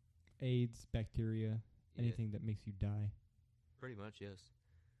shit. AIDS, bacteria, anything that makes you die. Pretty much, yes.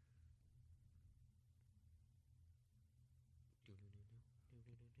 Fuck, now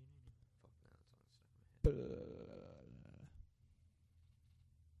that song's stuck in my head.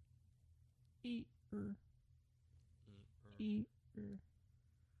 Eater.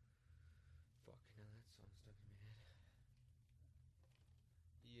 Fuck, now that song's stuck in my head.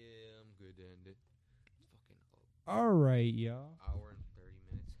 Yeah, I'm good to end it. It's fucking Alright, y'all. hour and 30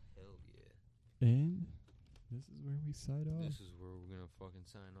 minutes. Hell yeah. And this is where we sign off. This is where we're gonna fucking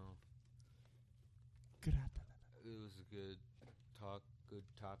sign off. Good. It was a good talk, good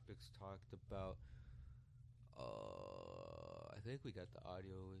topics talked about. I think we got the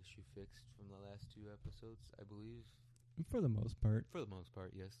audio issue fixed from the last 2 episodes, I believe. For the most part. For the most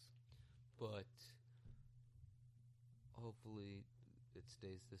part, yes. But hopefully it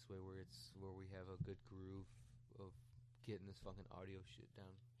stays this way where we have a good groove of getting this fucking audio shit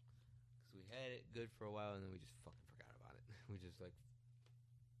down. Because we had it good for a while, and then we just fucking forgot about it. We just like,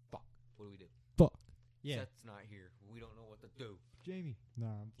 fuck, what do we do? Fuck. Yeah. Seth's not here. We don't know what to do. Jamie. Nah,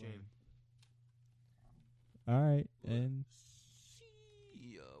 I'm playing. Jamie. All right, and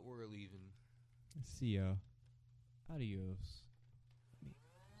See ya. We're leaving. see ya. Adios.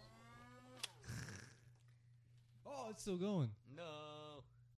 Oh, it's still going. No.